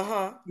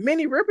 Uh-huh.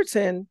 Minnie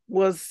Riperton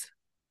was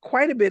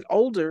quite a bit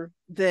older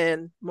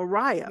than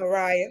Mariah.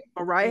 Mariah.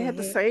 Mariah had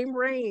the Hmm. same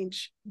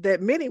range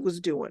that Minnie was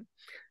doing.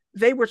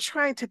 They were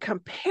trying to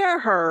compare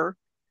her,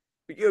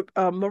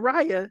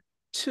 Mariah,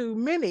 to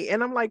Minnie,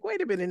 and I'm like,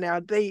 wait a minute now.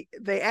 They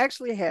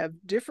actually have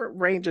different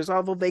ranges,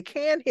 although they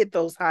can hit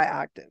those high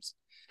octaves.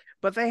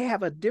 but they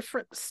have a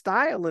different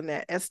style in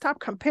that. And stop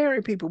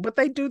comparing people. But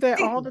they do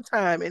that all People, the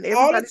time in all the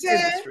everybody's time.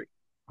 industry.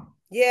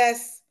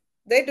 Yes,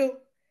 they do.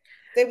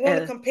 They want to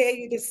And compare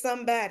you to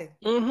somebody.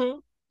 mm-hmm,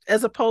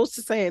 as opposed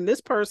to saying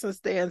this person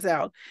stands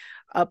out.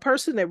 A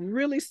person that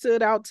really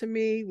stood out to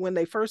me when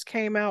they first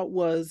came out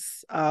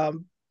was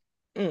mm,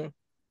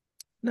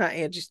 not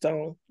Angie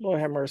Stone, Lord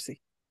have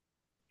mercy.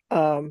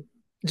 Um,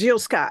 Jill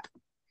Scott.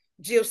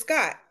 Jill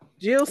Scott,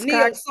 Jill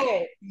Neo Scott,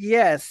 Soul.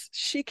 yes,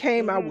 she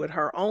came out Hmm. with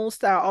her own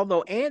style,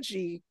 although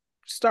Angie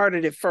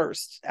started it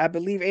first. I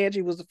believe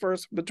Angie was the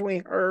first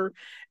between her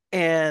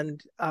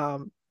and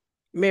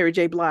Mary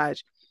J.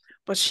 Blige.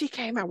 But she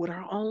came out with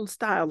her own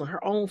style and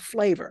her own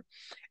flavor.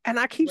 And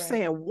I keep Right.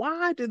 saying,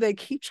 why do they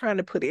keep trying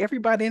to put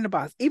everybody in the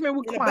box, even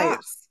with In a choirs?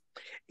 box.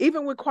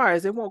 Even with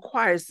choirs, they want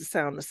choirs to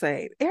sound the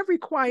same. Every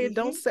choir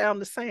don't Hmm.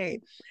 sound the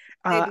same.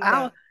 They Uh, do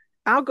I'll not.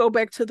 I'll go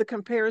back to the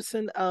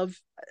comparison of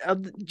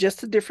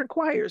just the different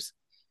choirs.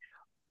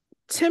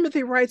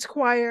 Timothy Wright's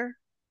choir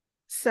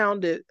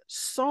sounded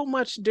so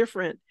much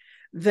different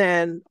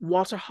than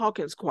Walter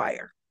Hawkins'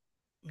 choir,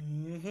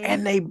 Hmm.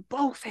 and they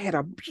both had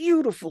a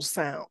beautiful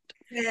sound.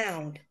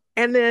 Sound.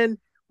 And then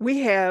we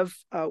have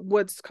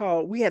what's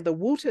called we had the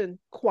Wooten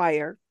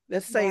choir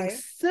that sang Right.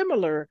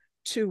 similar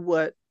to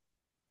what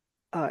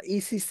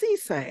ECC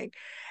sang,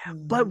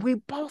 but Hmm. we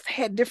both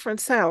had different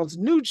sounds.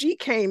 New G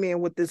came in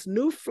with this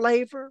new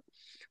flavor,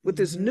 with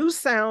this Hmm. new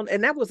sound,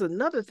 and that was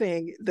another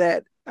thing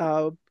that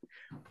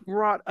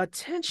brought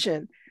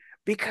attention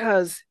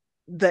because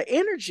the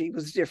energy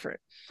was different.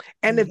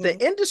 And if the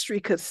Hmm. industry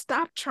could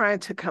stop trying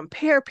to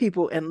compare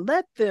people and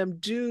let them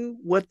do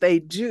what they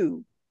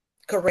do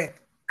Correct.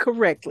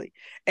 correctly.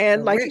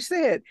 And like you Correct.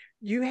 said,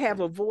 you have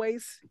a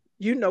voice,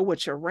 you know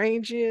what your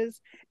range is.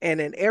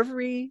 And in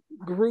every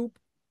group,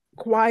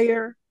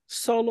 choir,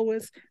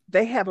 soloist,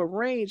 they have a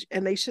range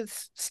and they should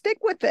stick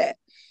with that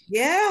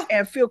Yeah.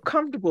 and feel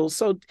comfortable.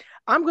 So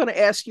I'm going to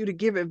ask you to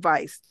give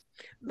advice.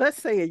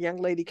 Let's say a young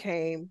lady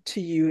came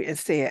to you and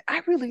said,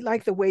 I really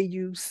like the way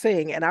you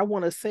sing and I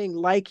want to sing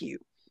like you.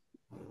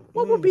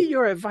 What would Mm. be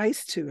your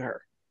advice to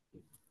her?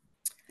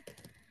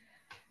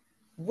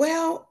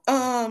 Well,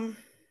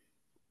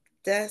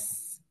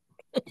 that's,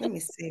 let me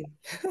see.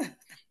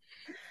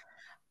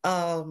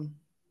 um,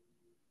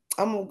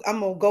 I'm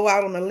gonna go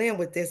out on a limb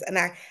with this, and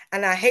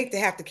I hate to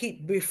have to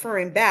keep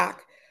referring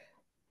back,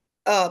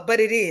 but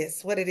it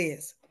is what it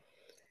is.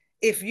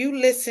 If you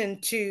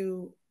listen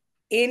to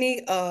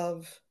any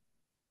of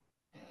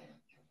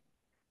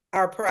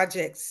our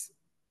projects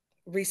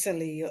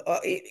recently, or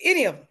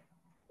any of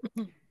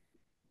them,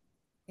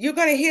 you're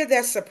gonna hear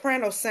that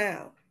soprano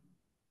sound.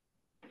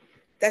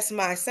 That's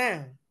my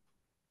sound.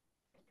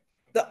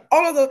 The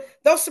all of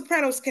those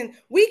sopranos can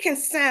we can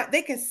sound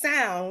they can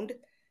sound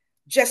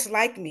just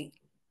like me.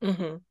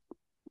 Mm-hmm.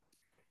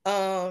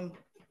 Um,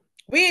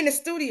 we're in the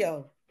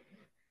studio,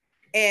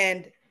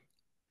 and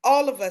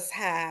all of us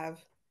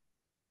have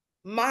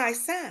my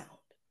sound.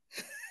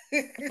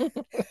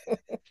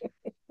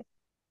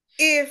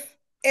 if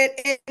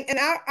and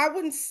I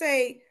wouldn't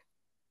say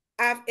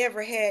I've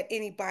ever had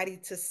anybody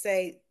to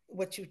say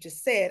what you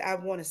just said. I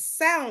want to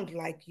sound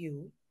like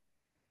you.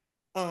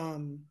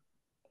 Um,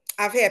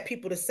 I've had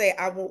people to say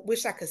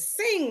wish I could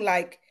sing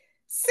like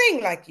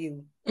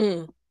you.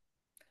 Mm,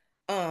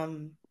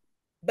 Um,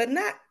 but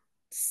not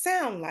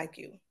sound like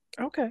you.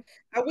 okay.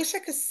 I wish I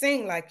could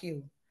sing like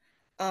you.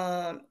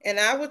 And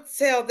I would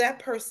tell that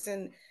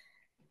person,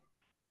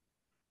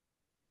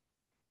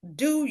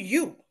 do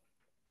you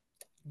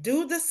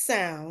do the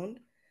sound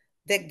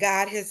that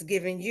God has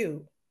given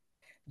you?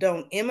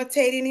 Don't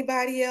imitate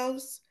anybody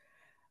else.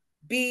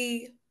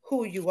 Be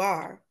who you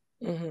are.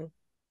 Mm-hmm.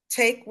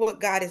 Take what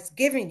God has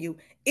given you,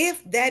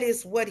 if that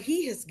is what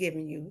He has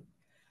given you,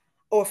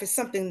 or if it's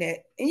something that,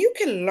 and you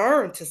can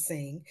learn to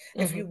sing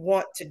if Mm-hmm. you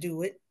want to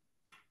do it,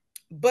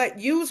 but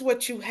use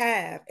what you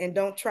have and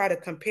don't try to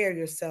compare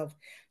yourself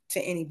to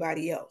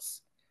anybody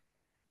else.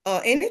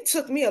 And it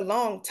took me a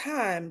long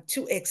time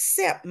to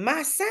accept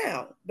my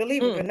sound,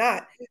 believe it or Mm,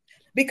 not,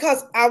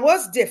 because I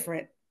was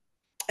different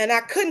and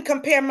I couldn't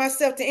compare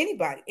myself to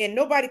anybody, and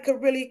nobody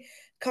could really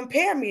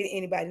compare me to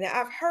anybody. Now,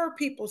 I've heard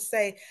people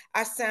say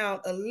I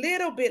sound a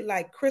little bit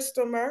like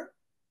Crystal Murr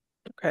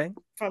okay.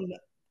 from,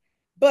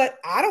 but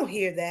I don't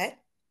hear that.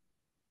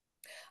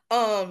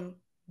 Um,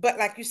 but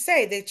like you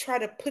say, they try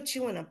to put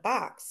you in a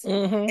box.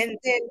 Mm-hmm. And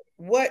then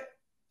what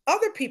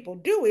other people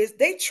do is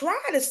they try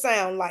to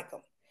sound like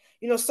them,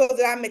 so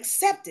that I'm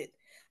accepted.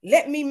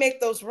 Let me make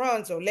those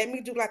runs, or let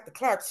me do like the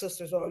Clark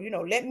sisters, or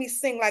let me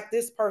sing like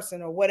this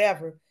person or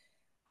whatever.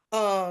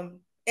 And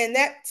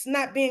that's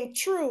not being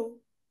true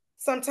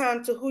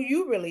sometimes to who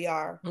you really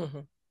are. Mm-hmm.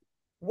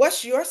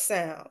 What's your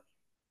sound?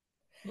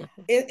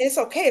 Mm-hmm. It's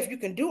okay if you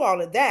can do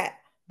all of that,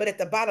 but at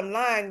the bottom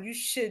line, you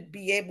should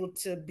be able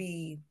to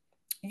be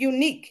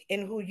unique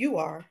in who you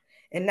are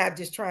and not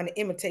just trying to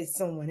imitate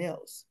someone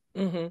else.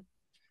 Mm-hmm.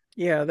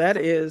 Yeah, that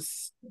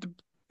is,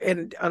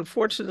 and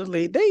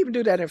unfortunately, they even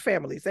do that in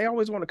families. They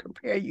always want to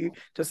compare you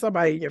to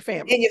somebody in your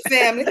family. In your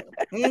family.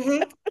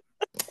 Mm-hmm.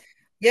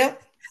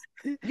 Yep.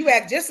 You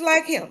act just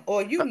like him,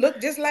 or you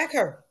look just like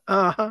her.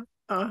 Uh-huh.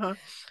 Uh-huh.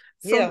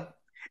 So Yeah.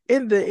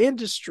 in the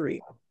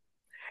industry,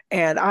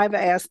 and I've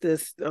asked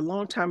this a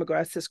long time ago, I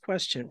asked this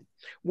question.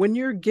 When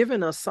you're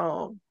given a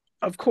song,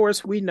 of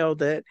course, we know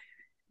that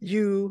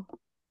you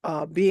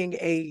being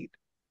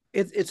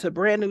it's a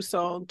brand new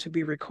song to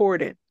be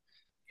recorded,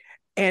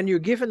 and you're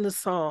given the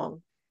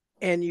song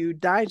and you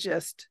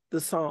digest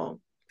the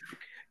song,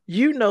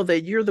 you know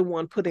that you're the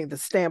one putting the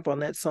stamp on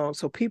that song.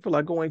 So people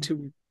are going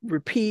to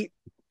repeat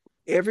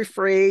every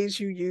phrase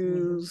you Mhm.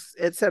 use,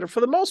 etc. For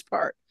the most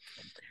part.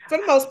 For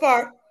the most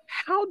part.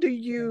 How do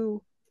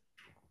you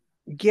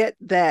get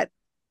that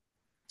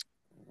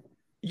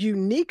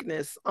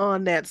uniqueness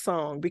on that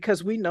song?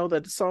 Because we know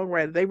that the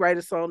songwriter, they write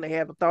a song, they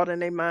have a thought in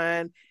their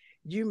mind.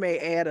 You may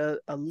add a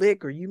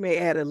lick, or you may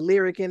add a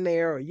lyric in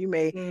there, or you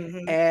may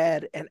Hmm.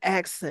 add an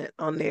accent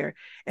on there,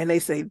 and they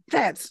say,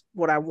 that's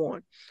what I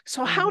want.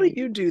 So how do Hmm.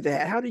 you do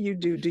that? How do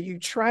you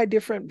try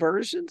different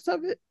versions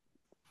of it?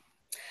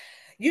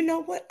 You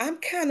know what? I'm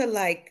kind of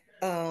like,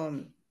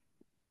 when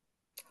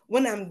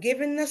I'm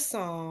given the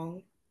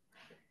song,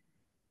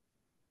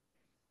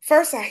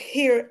 first I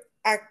hear,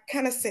 I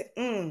kind of say,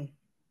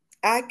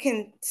 I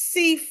can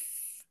see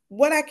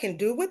what I can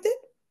do with it.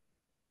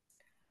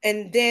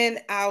 And then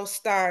I'll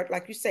start,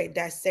 like you say,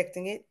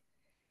 dissecting it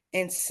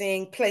and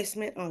seeing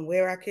placement on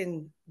where I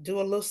can do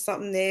a little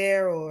something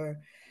there, or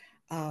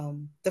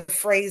the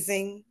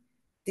phrasing,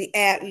 the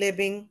ad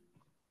libbing.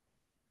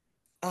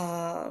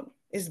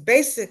 Is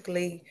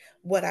basically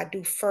what I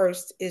do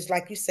first. Is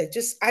like you said,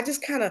 just I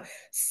just kind of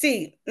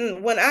see,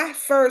 when I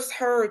first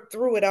heard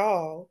through it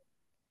all.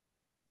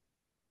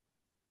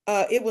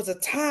 It was a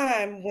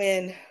time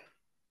when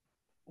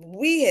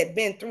we had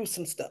been through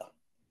some stuff.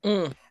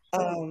 Mm,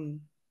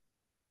 Um,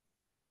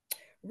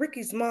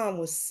 Ricky's mom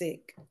was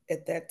sick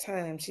at that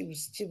time. She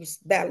was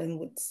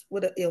battling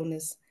with an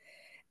illness,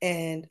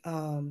 and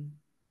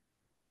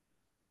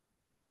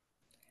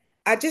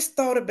I just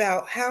thought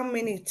about how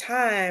many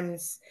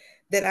times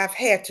that I've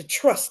had to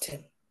trust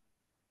him.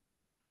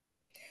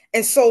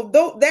 And so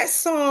though that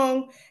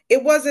song,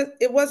 it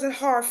wasn't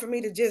hard for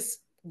me to just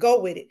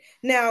go with it.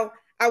 Now,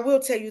 I will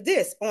tell you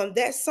this, on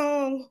that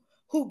song,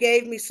 who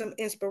gave me some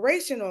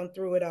inspiration on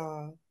through it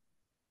all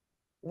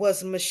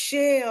was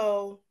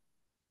Michelle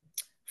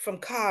from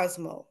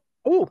Cosmo.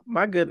 oh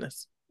my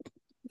goodness.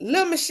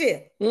 Little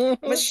Michelle.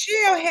 Mm-hmm.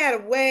 Michelle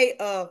had a way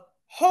of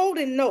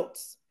holding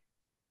notes.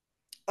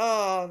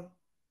 Um,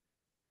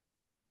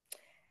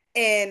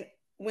 and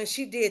when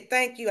she did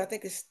Thank You, I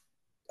think it's,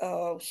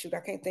 oh shoot, I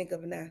can't think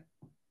of it now.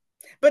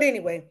 But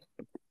anyway,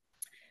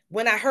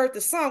 when I heard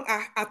the song,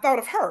 I thought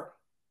of her.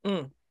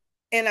 Mm,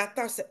 And I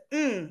thought,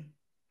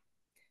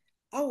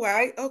 all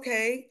right,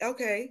 okay,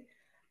 okay.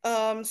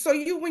 So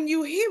you, when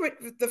you hear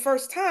it the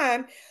first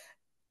time,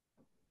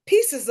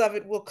 pieces of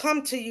it will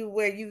come to you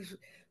where you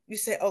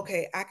say,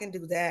 okay, I can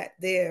do that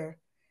there,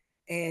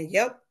 and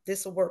yep,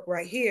 this will work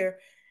right here.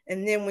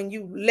 And then when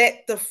you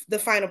let the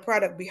final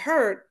product be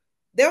heard,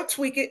 they'll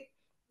tweak it.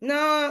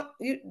 No,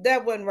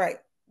 that wasn't right.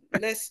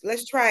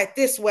 Let's try it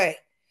this way.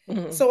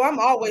 mm, So I'm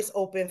always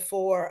open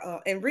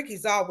for, and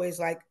Ricky's always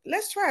like,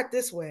 let's try it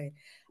this way.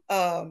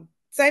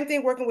 Same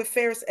thing working with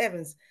Ferris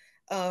Evans.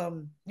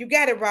 You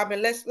got it,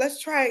 Robin. Let's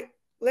try it.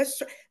 Let's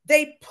try.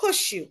 They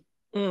push you,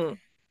 mm,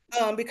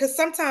 because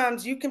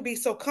sometimes you can be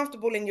so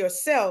comfortable in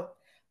yourself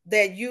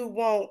that you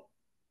won't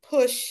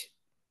push.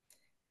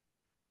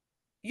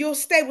 You'll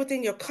stay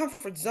within your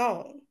comfort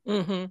zone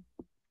mm-hmm,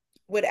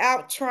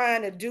 without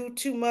trying to do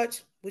too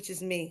much, which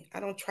is me.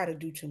 I don't try to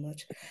do too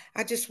much.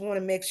 I just want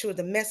to make sure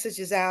the message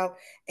is out,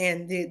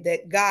 and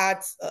that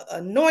God's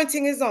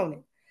anointing is on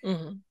it.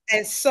 mm-hmm,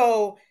 And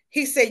so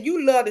he said,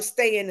 you love to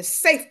stay in the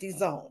safety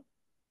zone.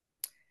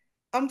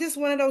 I'm just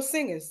one of those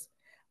singers.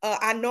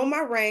 I know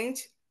my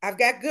range. I've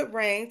got good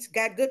range,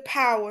 got good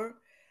power.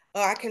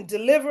 I can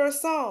deliver a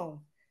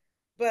song,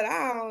 but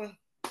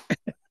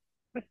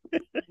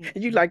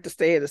you like to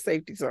stay in the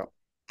safety zone.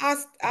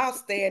 I'll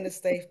stay in the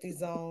safety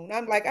zone.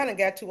 I'm like, I done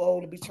got too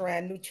old to be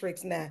trying new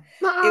tricks now.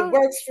 It No,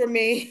 works for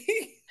me.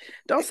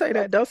 don't say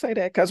that. Don't say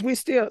that. Because we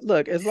still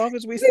look, as long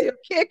as we we still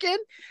kicking,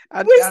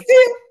 I, we I,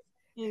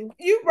 still, mm,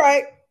 you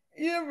right.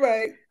 You're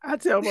right. I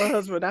tell my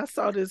husband, I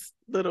saw this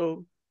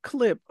little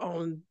clip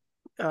on,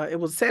 it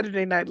was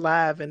Saturday Night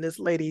Live, and this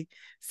lady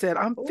said,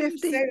 I'm Oh,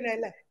 50. Saturday Night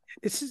Live.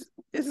 It's just,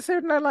 is it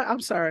Saturday Night Live? I'm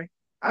sorry.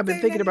 I've been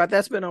Saturday thinking Night Live. about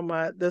that's been on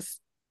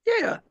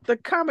yeah, the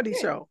comedy Yeah.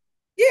 show.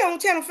 Yeah, on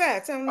Channel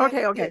 5. Channel 9.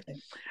 Okay, Yeah. okay.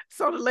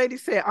 So the lady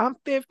said, I'm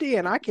 50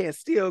 and I can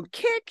still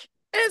kick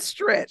and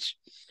stretch.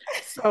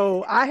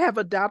 So I have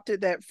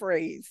adopted that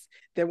phrase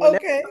that whenever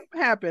Okay.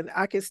 something happens,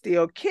 I can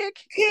still kick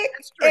Kick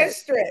and and stretch.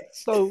 stretch.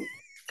 So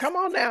come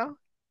on now,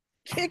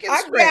 kick and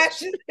I got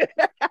stretch. you.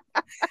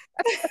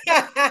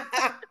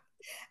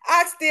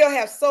 I still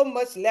have so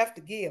much left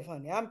to give,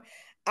 honey.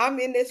 I'm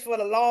in this for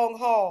the long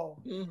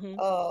haul. Hmm.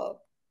 Uh,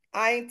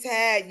 I ain't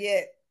tired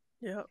yet.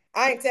 Yeah.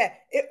 I ain't tired.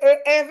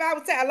 If I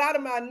was tired, a lot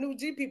of my new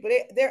G people,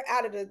 they're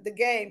out of the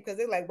game because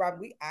they're like,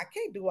 Rob, I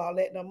can't do all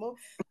that no more.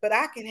 But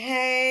I can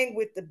hang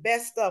with the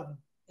best of them.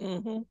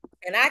 Mm-hmm.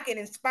 and I can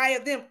inspire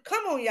them.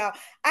 Come on, y'all.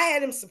 I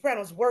had them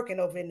sopranos working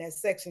over in that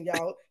section,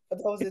 y'all. For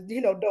those that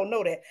don't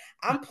know that,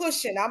 I'm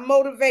pushing, I'm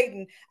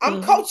motivating, I'm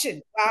Mm-hmm.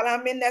 coaching while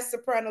I'm in that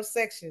soprano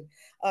section.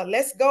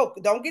 Let's go.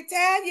 Don't get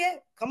tired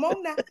yet. Come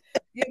on now.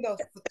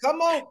 Come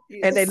on.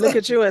 And they look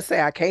at you and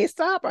say, I can't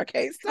stop. I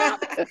can't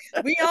stop.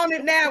 We on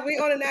it now. We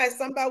on it now.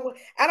 Somebody,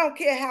 I don't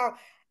care how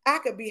I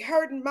could be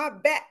hurting. My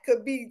back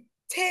could be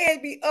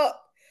tearing me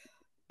up.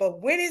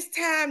 But when it's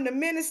time to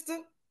minister,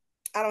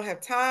 I don't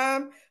have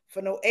time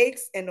for no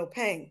aches and no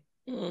pain.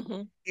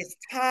 Mm-hmm. It's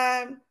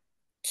time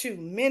to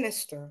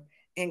minister,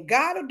 and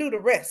God will do the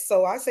rest.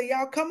 So I say,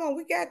 y'all, come on,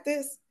 we got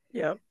this.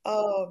 Yep.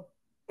 Uh,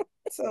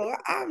 so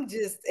I'm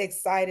just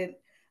excited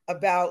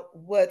about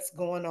what's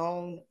going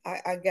on.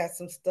 I got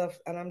some stuff,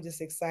 and I'm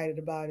just excited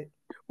about it.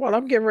 Well,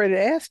 I'm getting ready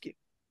to ask you,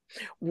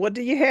 what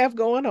do you have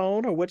going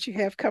on or what you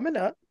have coming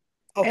up?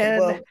 Okay, And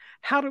well,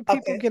 how do people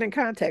okay, get in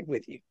contact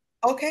with you?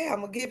 okay,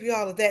 I'm gonna give you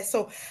all of that.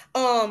 So,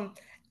 um,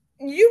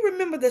 you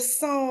remember the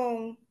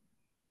song,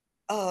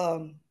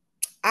 um,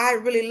 "I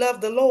Really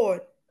Love the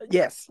Lord."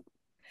 Yes.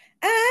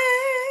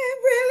 I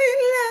really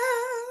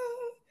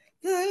love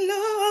the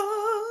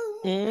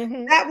Lord.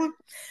 Mm-hmm. That one.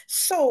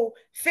 So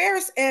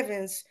Ferris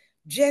Evans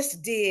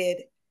just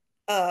did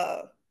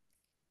uh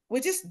we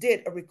just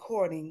did a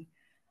recording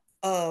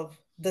of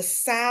the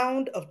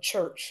sound of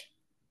church.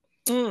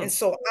 And Mm.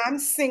 so I'm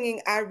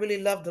singing I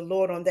Really Love the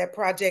Lord on that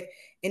project.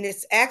 And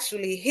it's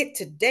actually hit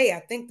today. I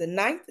think the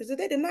ninth. Is it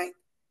the ninth?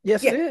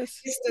 Yes, it Yeah,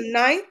 is. it's the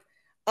ninth.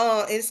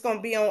 It's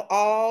gonna be on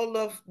all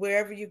of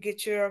wherever you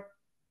get your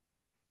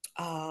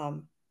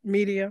um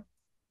Media.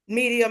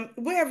 medium,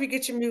 wherever you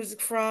get your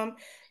music from.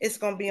 It's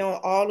going to be on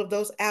all of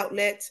those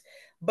outlets.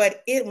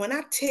 But when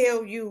I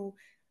tell you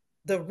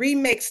the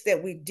remix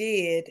that we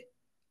did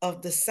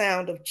of the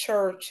sound of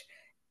church,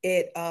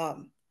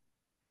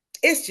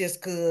 it's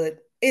just good.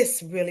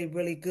 It's really,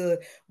 really good.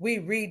 We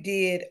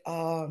redid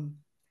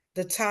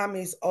the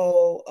Tommy's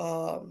old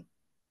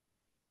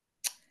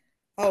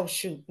oh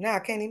shoot, now I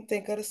can't even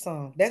think of the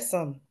song. That's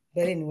something.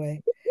 But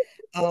anyway,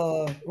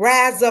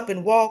 Rise Up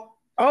and Walk.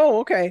 Oh,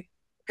 okay.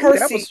 Ooh,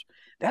 Percy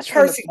that's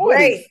from the Percy 40s.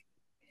 Gray.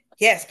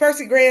 Yes,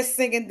 Percy Gray is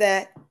singing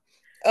that.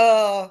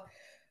 Uh,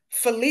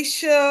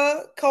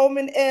 Felicia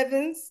Coleman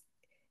Evans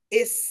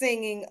is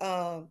singing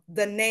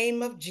The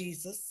Name of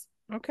Jesus.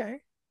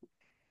 Okay.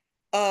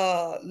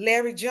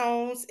 Larry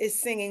Jones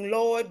is singing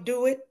Lord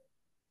Do It.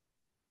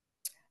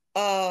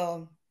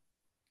 Um,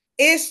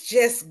 it's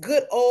just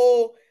good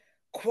old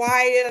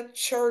choir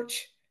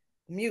church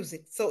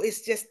music. So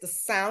it's just the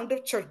sound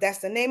of church. That's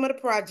the name of the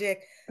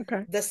project,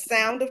 Okay. The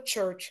Sound of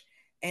Church.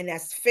 And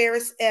that's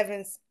Ferris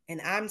Evans.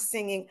 And I'm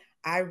singing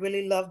I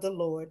Really Love the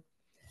Lord.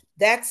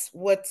 That's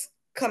what's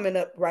coming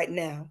up right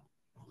now.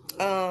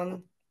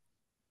 Um,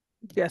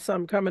 Guess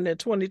I'm coming in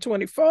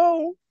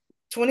 2024.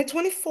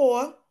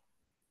 2024,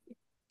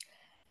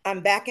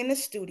 I'm back in the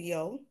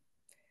studio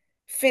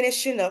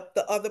finishing up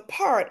the other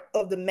part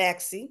of the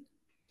maxi.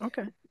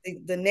 Okay.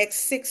 The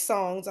next 6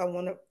 songs, I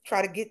want to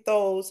try to get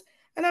those.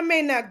 And I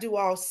may not do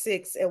all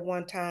 6 at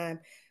one time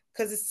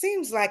because it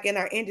seems like in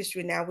our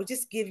industry now, we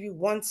just give you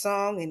one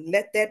song and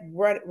let that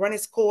run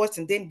its course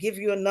and then give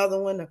you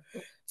another one or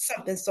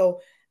something. So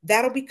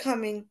that'll be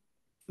coming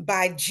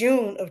by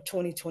June of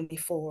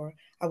 2024.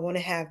 I want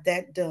to have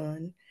that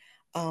done.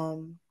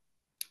 Um,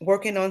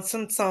 Working on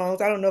some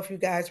songs. I don't know if you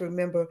guys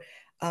remember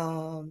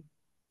um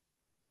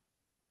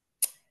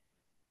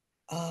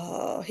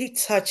He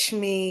Touched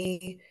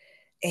Me,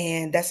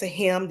 and that's a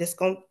hymn that's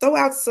gonna throw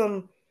out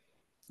some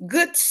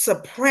good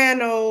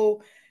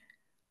soprano.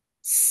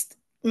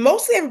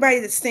 Mostly everybody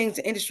that sings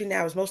in the industry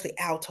now is mostly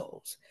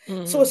altos. So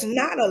Mm-hmm. it's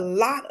not a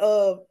lot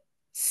of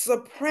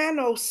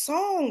soprano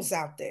songs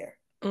out there.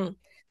 Mm.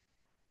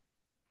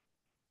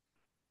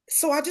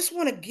 So I just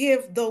want to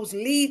give those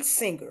lead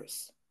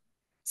singers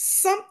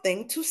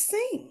something to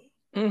sing.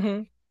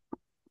 Mm-hmm.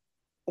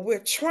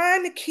 We're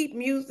trying to keep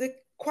music,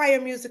 choir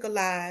music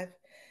alive.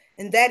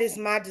 And that is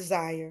my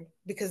desire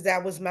because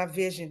that was my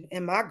vision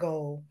and my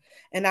goal.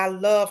 And I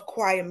love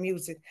choir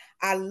music.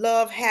 I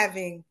love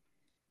having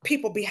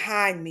people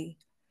behind me.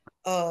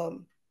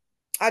 Um,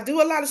 I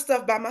do a lot of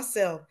stuff by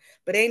myself,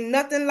 but ain't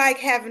nothing like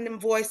having them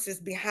voices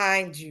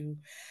behind you.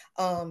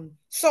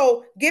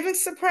 So giving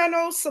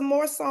sopranos some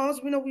more songs.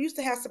 We used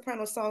to have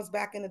soprano songs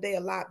back in the day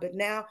a lot, but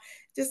now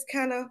just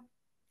kind of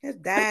has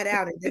died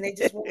out, and then they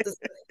just want the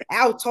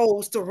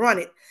altos to run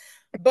it.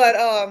 But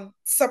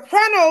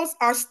sopranos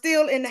are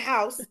still in the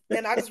house,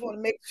 and I just want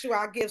to make sure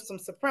I give some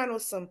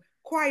sopranos some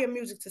choir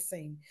music to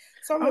sing.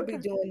 So I'm gonna be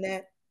Okay. doing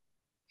that.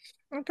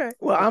 Okay.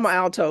 Well, I'm an Yes.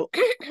 alto.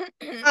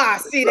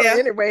 See So there.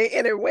 anyway.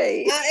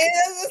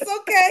 It's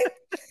okay.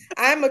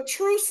 I'm a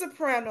true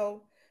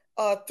soprano,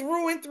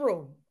 through and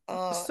through,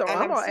 So and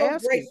I'm I'm gonna so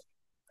ask you. grateful.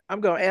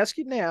 I'm gonna ask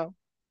you now,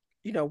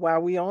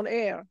 while we on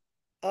air,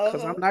 Uh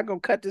because I'm huh. not gonna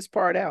cut this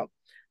part out.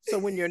 So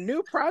when your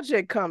new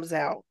project comes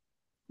out,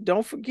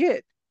 don't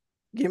forget,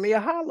 give me a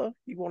holler.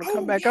 You want to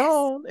come Oh back yes.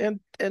 on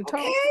and talk?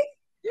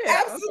 Okay.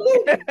 Yeah.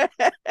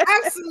 Absolutely.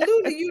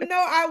 Absolutely.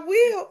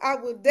 I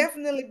will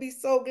definitely be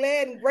so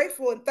glad and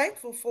grateful and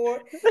thankful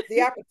for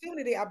the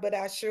opportunity. But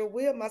I sure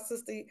will, my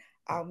sister.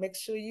 I'll make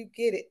sure you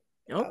get it.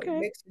 I'll Okay.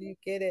 make sure you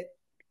get it.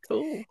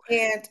 Cool.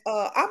 And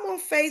I'm on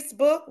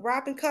Facebook,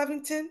 Robin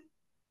Covington.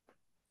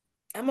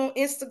 I'm on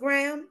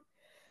Instagram.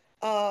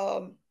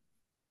 Um,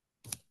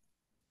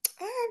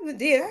 I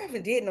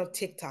haven't did no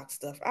TikTok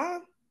stuff. I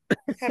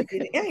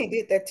ain't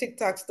did that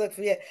TikTok stuff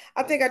yet.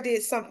 I think I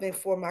did something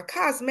for my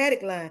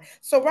cosmetic line.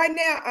 So right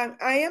now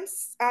I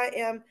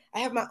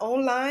have my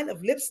own line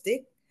of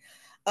lipstick.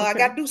 I got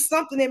Okay. to do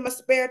something in my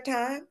spare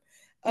time.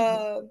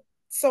 Mhm. Uh,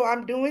 so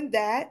I'm doing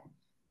that,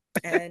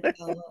 and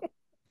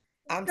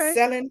I'm Okay.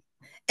 selling.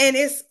 And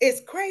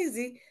it's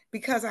crazy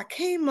because I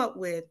came up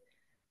with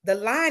the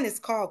line is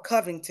called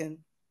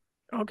Covington,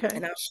 Okay.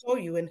 and I'll show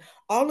you. And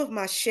all of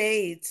my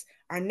shades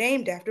are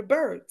named after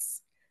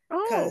birds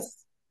Oh.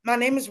 because my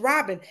name is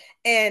Robin.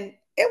 And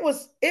it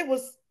was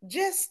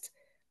just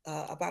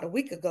about a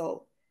week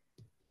ago.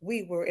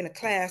 We were in a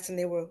class and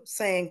they were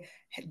saying,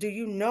 "Do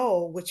you know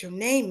what your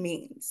name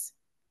means?"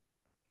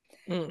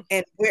 Mm.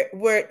 And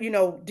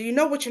do you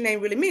know what your name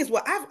really means?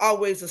 Well, I've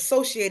always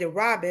associated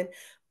Robin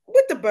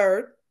with the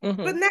bird, but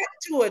Mhm. not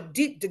to a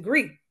deep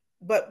degree.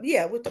 But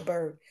yeah, with the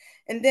bird.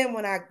 And then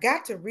when I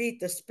got to read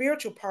the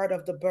spiritual part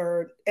of the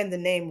bird and the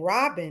name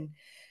Robin,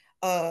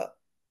 uh,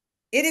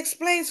 it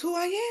explains who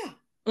I am.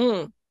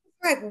 Mm.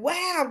 Like,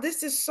 wow,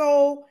 this is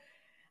so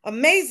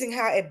amazing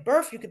how at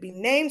birth you could be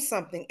named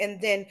something and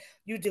then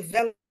you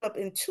develop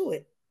into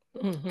it. I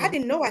Mhm.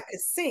 didn't know I could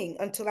sing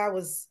until I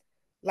was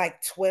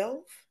like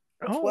 12,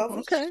 Oh, 12ish.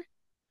 okay.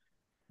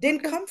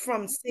 Didn't Okay. come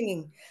from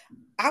singing.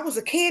 I was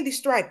a candy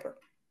striper.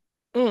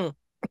 Mm.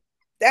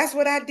 That's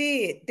what I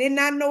did. Did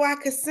not know I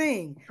could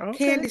sing. Okay.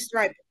 Candy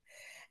striper.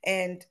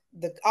 And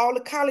all the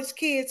college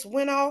kids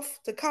went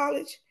off to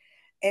college.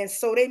 And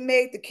so they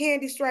made the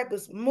candy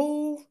stripers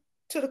move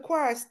to the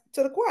choir.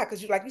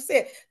 Because like you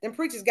said, them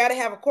preachers got to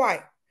have a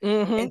choir.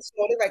 Mhm. And so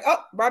they're like,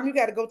 oh, Robin, you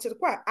got to go to the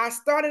choir. I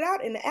started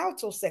out in the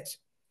alto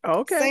section,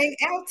 Okay. sang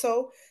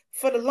alto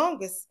for the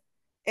longest.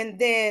 And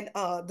then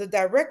the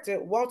director,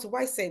 Walter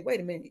White, said, wait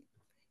a minute,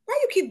 why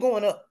you keep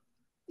going up?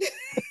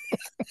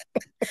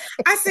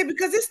 I said,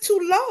 because it's too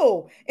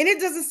low and it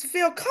doesn't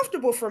feel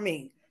comfortable for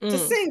me to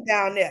Mm. sing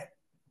down there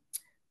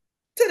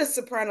to the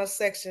soprano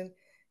section.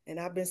 And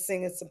I've been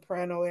singing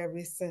soprano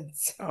ever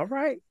since. All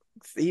right.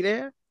 See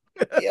there?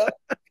 Yep.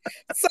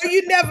 So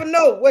you never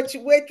know what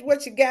you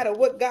got or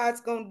what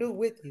God's gonna do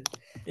with you.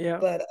 Yeah.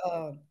 But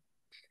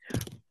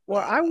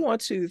Well, I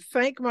want to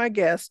thank my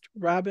guest,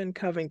 Robin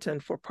Covington,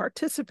 for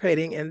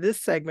participating in this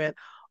segment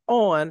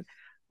on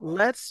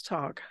Let's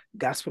Talk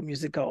Gospel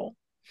Music Gold.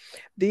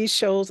 These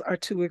shows are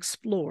to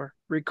explore,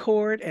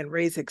 record, and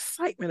raise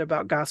excitement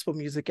about gospel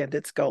music and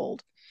its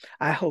gold.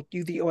 I hope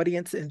you, the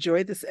audience,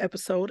 enjoyed this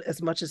episode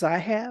as much as I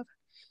have.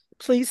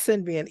 Please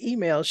send me an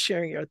email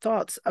sharing your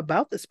thoughts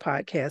about this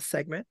podcast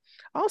segment.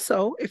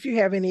 Also, if you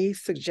have any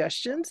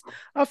suggestions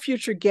of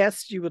future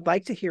guests you would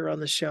like to hear on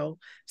the show,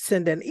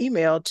 send an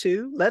email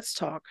to let's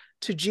talk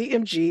to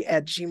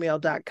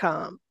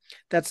gmg@gmail.com.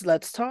 That's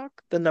let's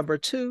talk, the number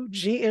two,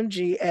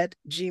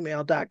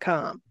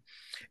 gmg@gmail.com.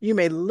 You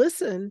may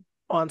listen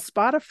on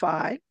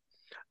Spotify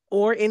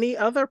or any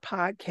other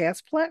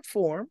podcast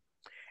platform,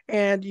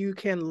 and you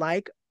can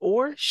like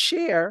or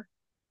share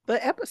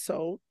the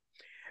episode.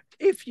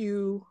 If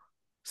you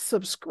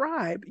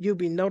subscribe, you'll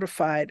be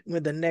notified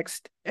when the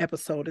next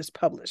episode is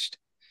published.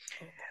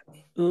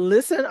 okay.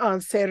 Listen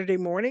on Saturday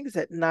mornings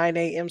at 9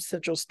 a.m.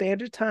 Central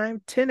Standard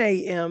Time, 10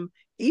 a.m.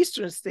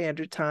 Eastern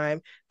Standard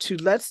Time to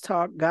Let's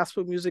Talk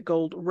Gospel Music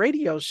Gold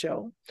radio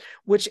show,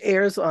 which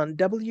airs on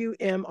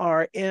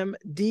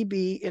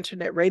WMRM-DB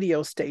Internet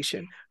Radio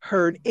Station,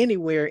 heard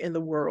anywhere in the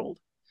world.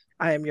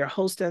 I am your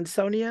host,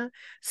 Ansonia,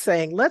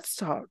 saying, let's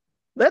talk,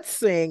 let's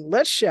sing,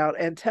 let's shout,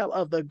 and tell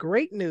of the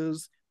great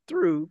news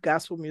through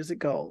Gospel Music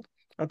Gold.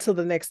 Until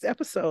the next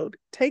episode,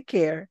 take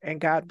care and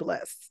God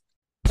bless.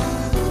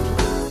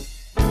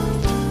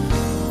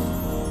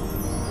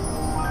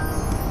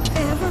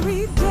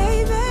 Every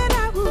day that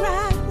I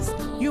rise,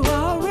 you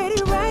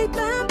already right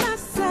by my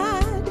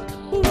side.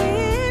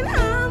 When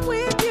I'm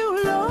with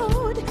you,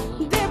 Lord,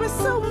 there is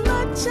so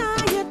much I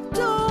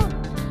adore.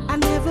 I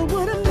never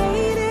would have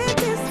made it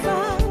this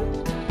far,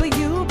 but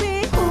you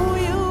being who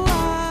you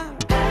are.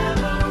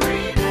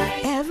 Every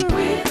day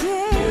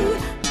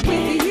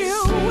with you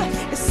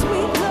is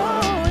sweet,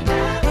 Lord.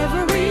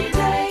 Every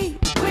day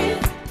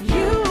with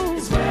you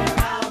is where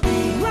I'll be,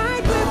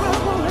 right where I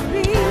wanna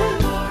be.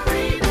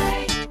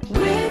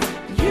 With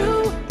you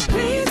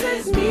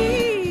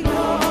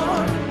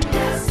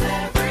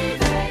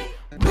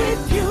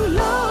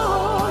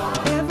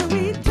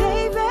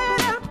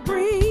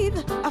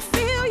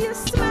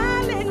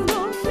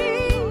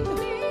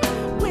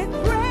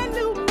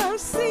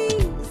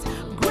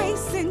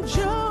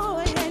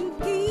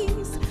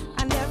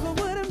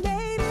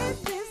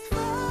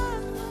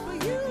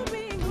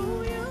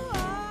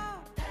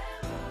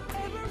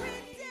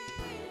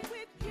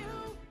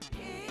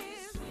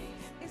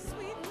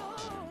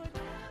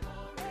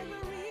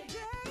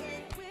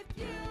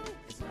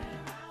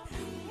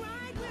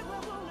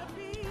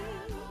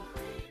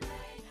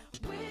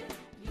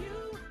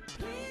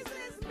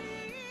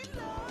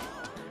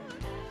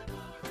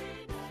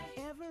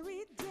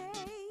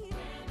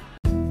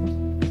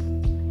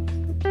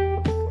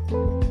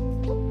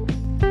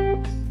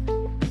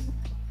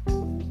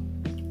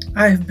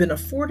I have been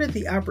afforded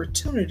the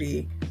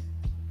opportunity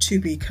to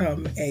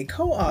become a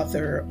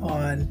co-author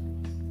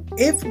on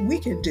If We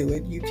Can Do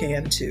It, You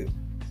Can Too.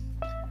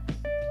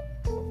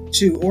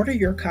 To order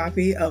your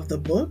copy of the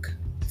book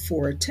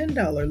for a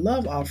 $10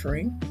 love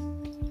offering,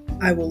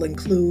 I will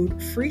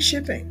include free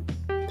shipping.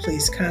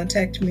 Please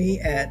contact me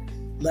at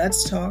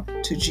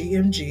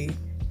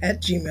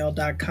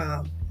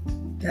letstalktogmg@gmail.com.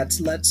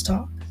 That's let's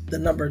talk, the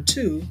number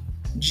 2,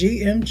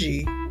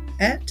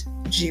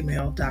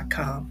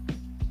 gmg@gmail.com.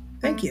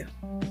 Thank you.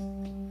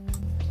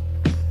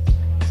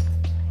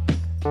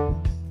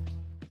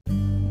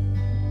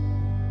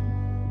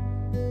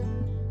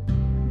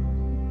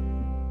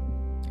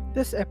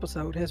 This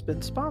episode has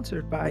been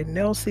sponsored by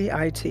Nelsie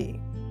IT.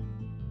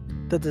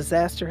 The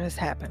disaster has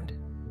happened.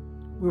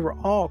 We were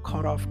all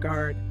caught off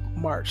guard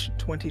March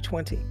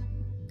 2020,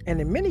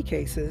 and in many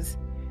cases,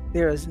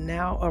 there is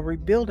now a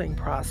rebuilding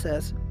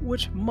process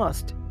which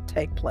must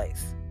take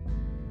place.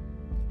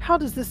 How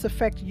does this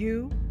affect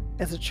you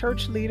as a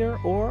church leader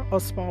or a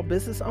small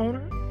business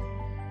owner?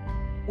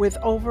 With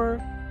over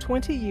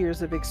 20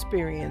 years of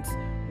experience,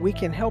 we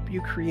can help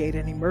you create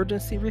an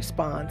emergency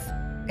response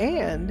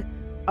and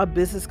a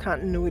business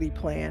continuity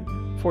plan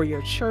for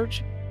your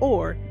church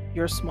or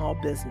your small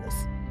business.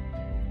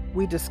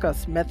 We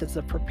discuss methods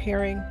of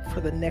preparing for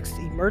the next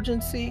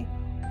emergency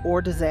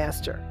or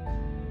disaster.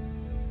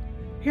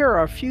 Here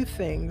are a few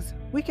things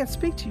we can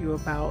speak to you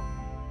about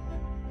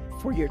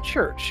for your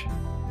church.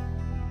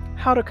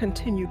 How to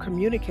continue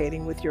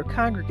communicating with your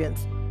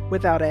congregants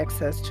without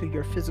access to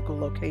your physical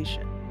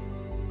location.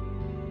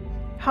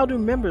 How do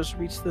members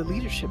reach the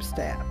leadership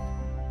staff?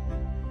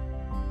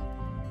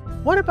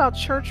 What about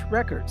church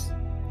records?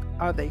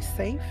 Are they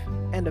safe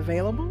and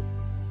available?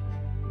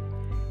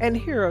 And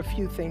here are a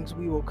few things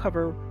we will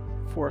cover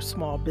for a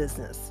small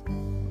business.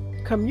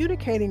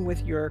 Communicating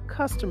with your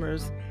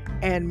customers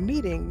and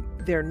meeting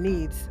their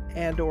needs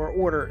and/or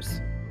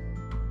orders.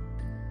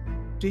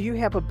 Do you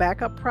have a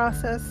backup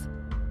process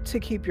to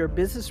keep your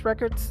business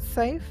records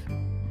safe?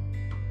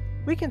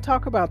 We can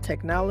talk about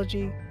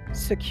technology,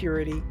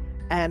 security,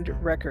 and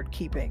record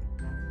keeping.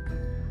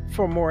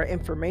 For more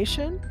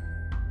information,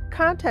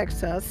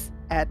 contact us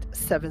at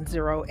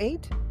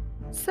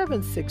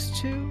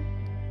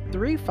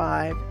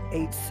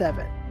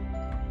 708-762-3587.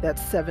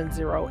 That's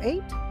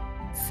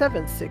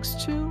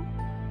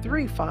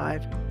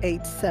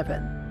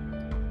 708-762-3587.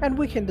 And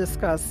we can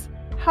discuss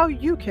how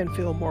you can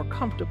feel more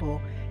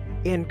comfortable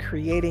in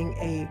creating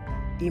an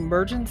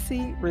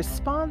emergency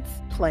response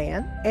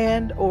plan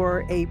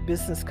and/or a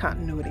business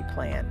continuity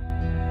plan.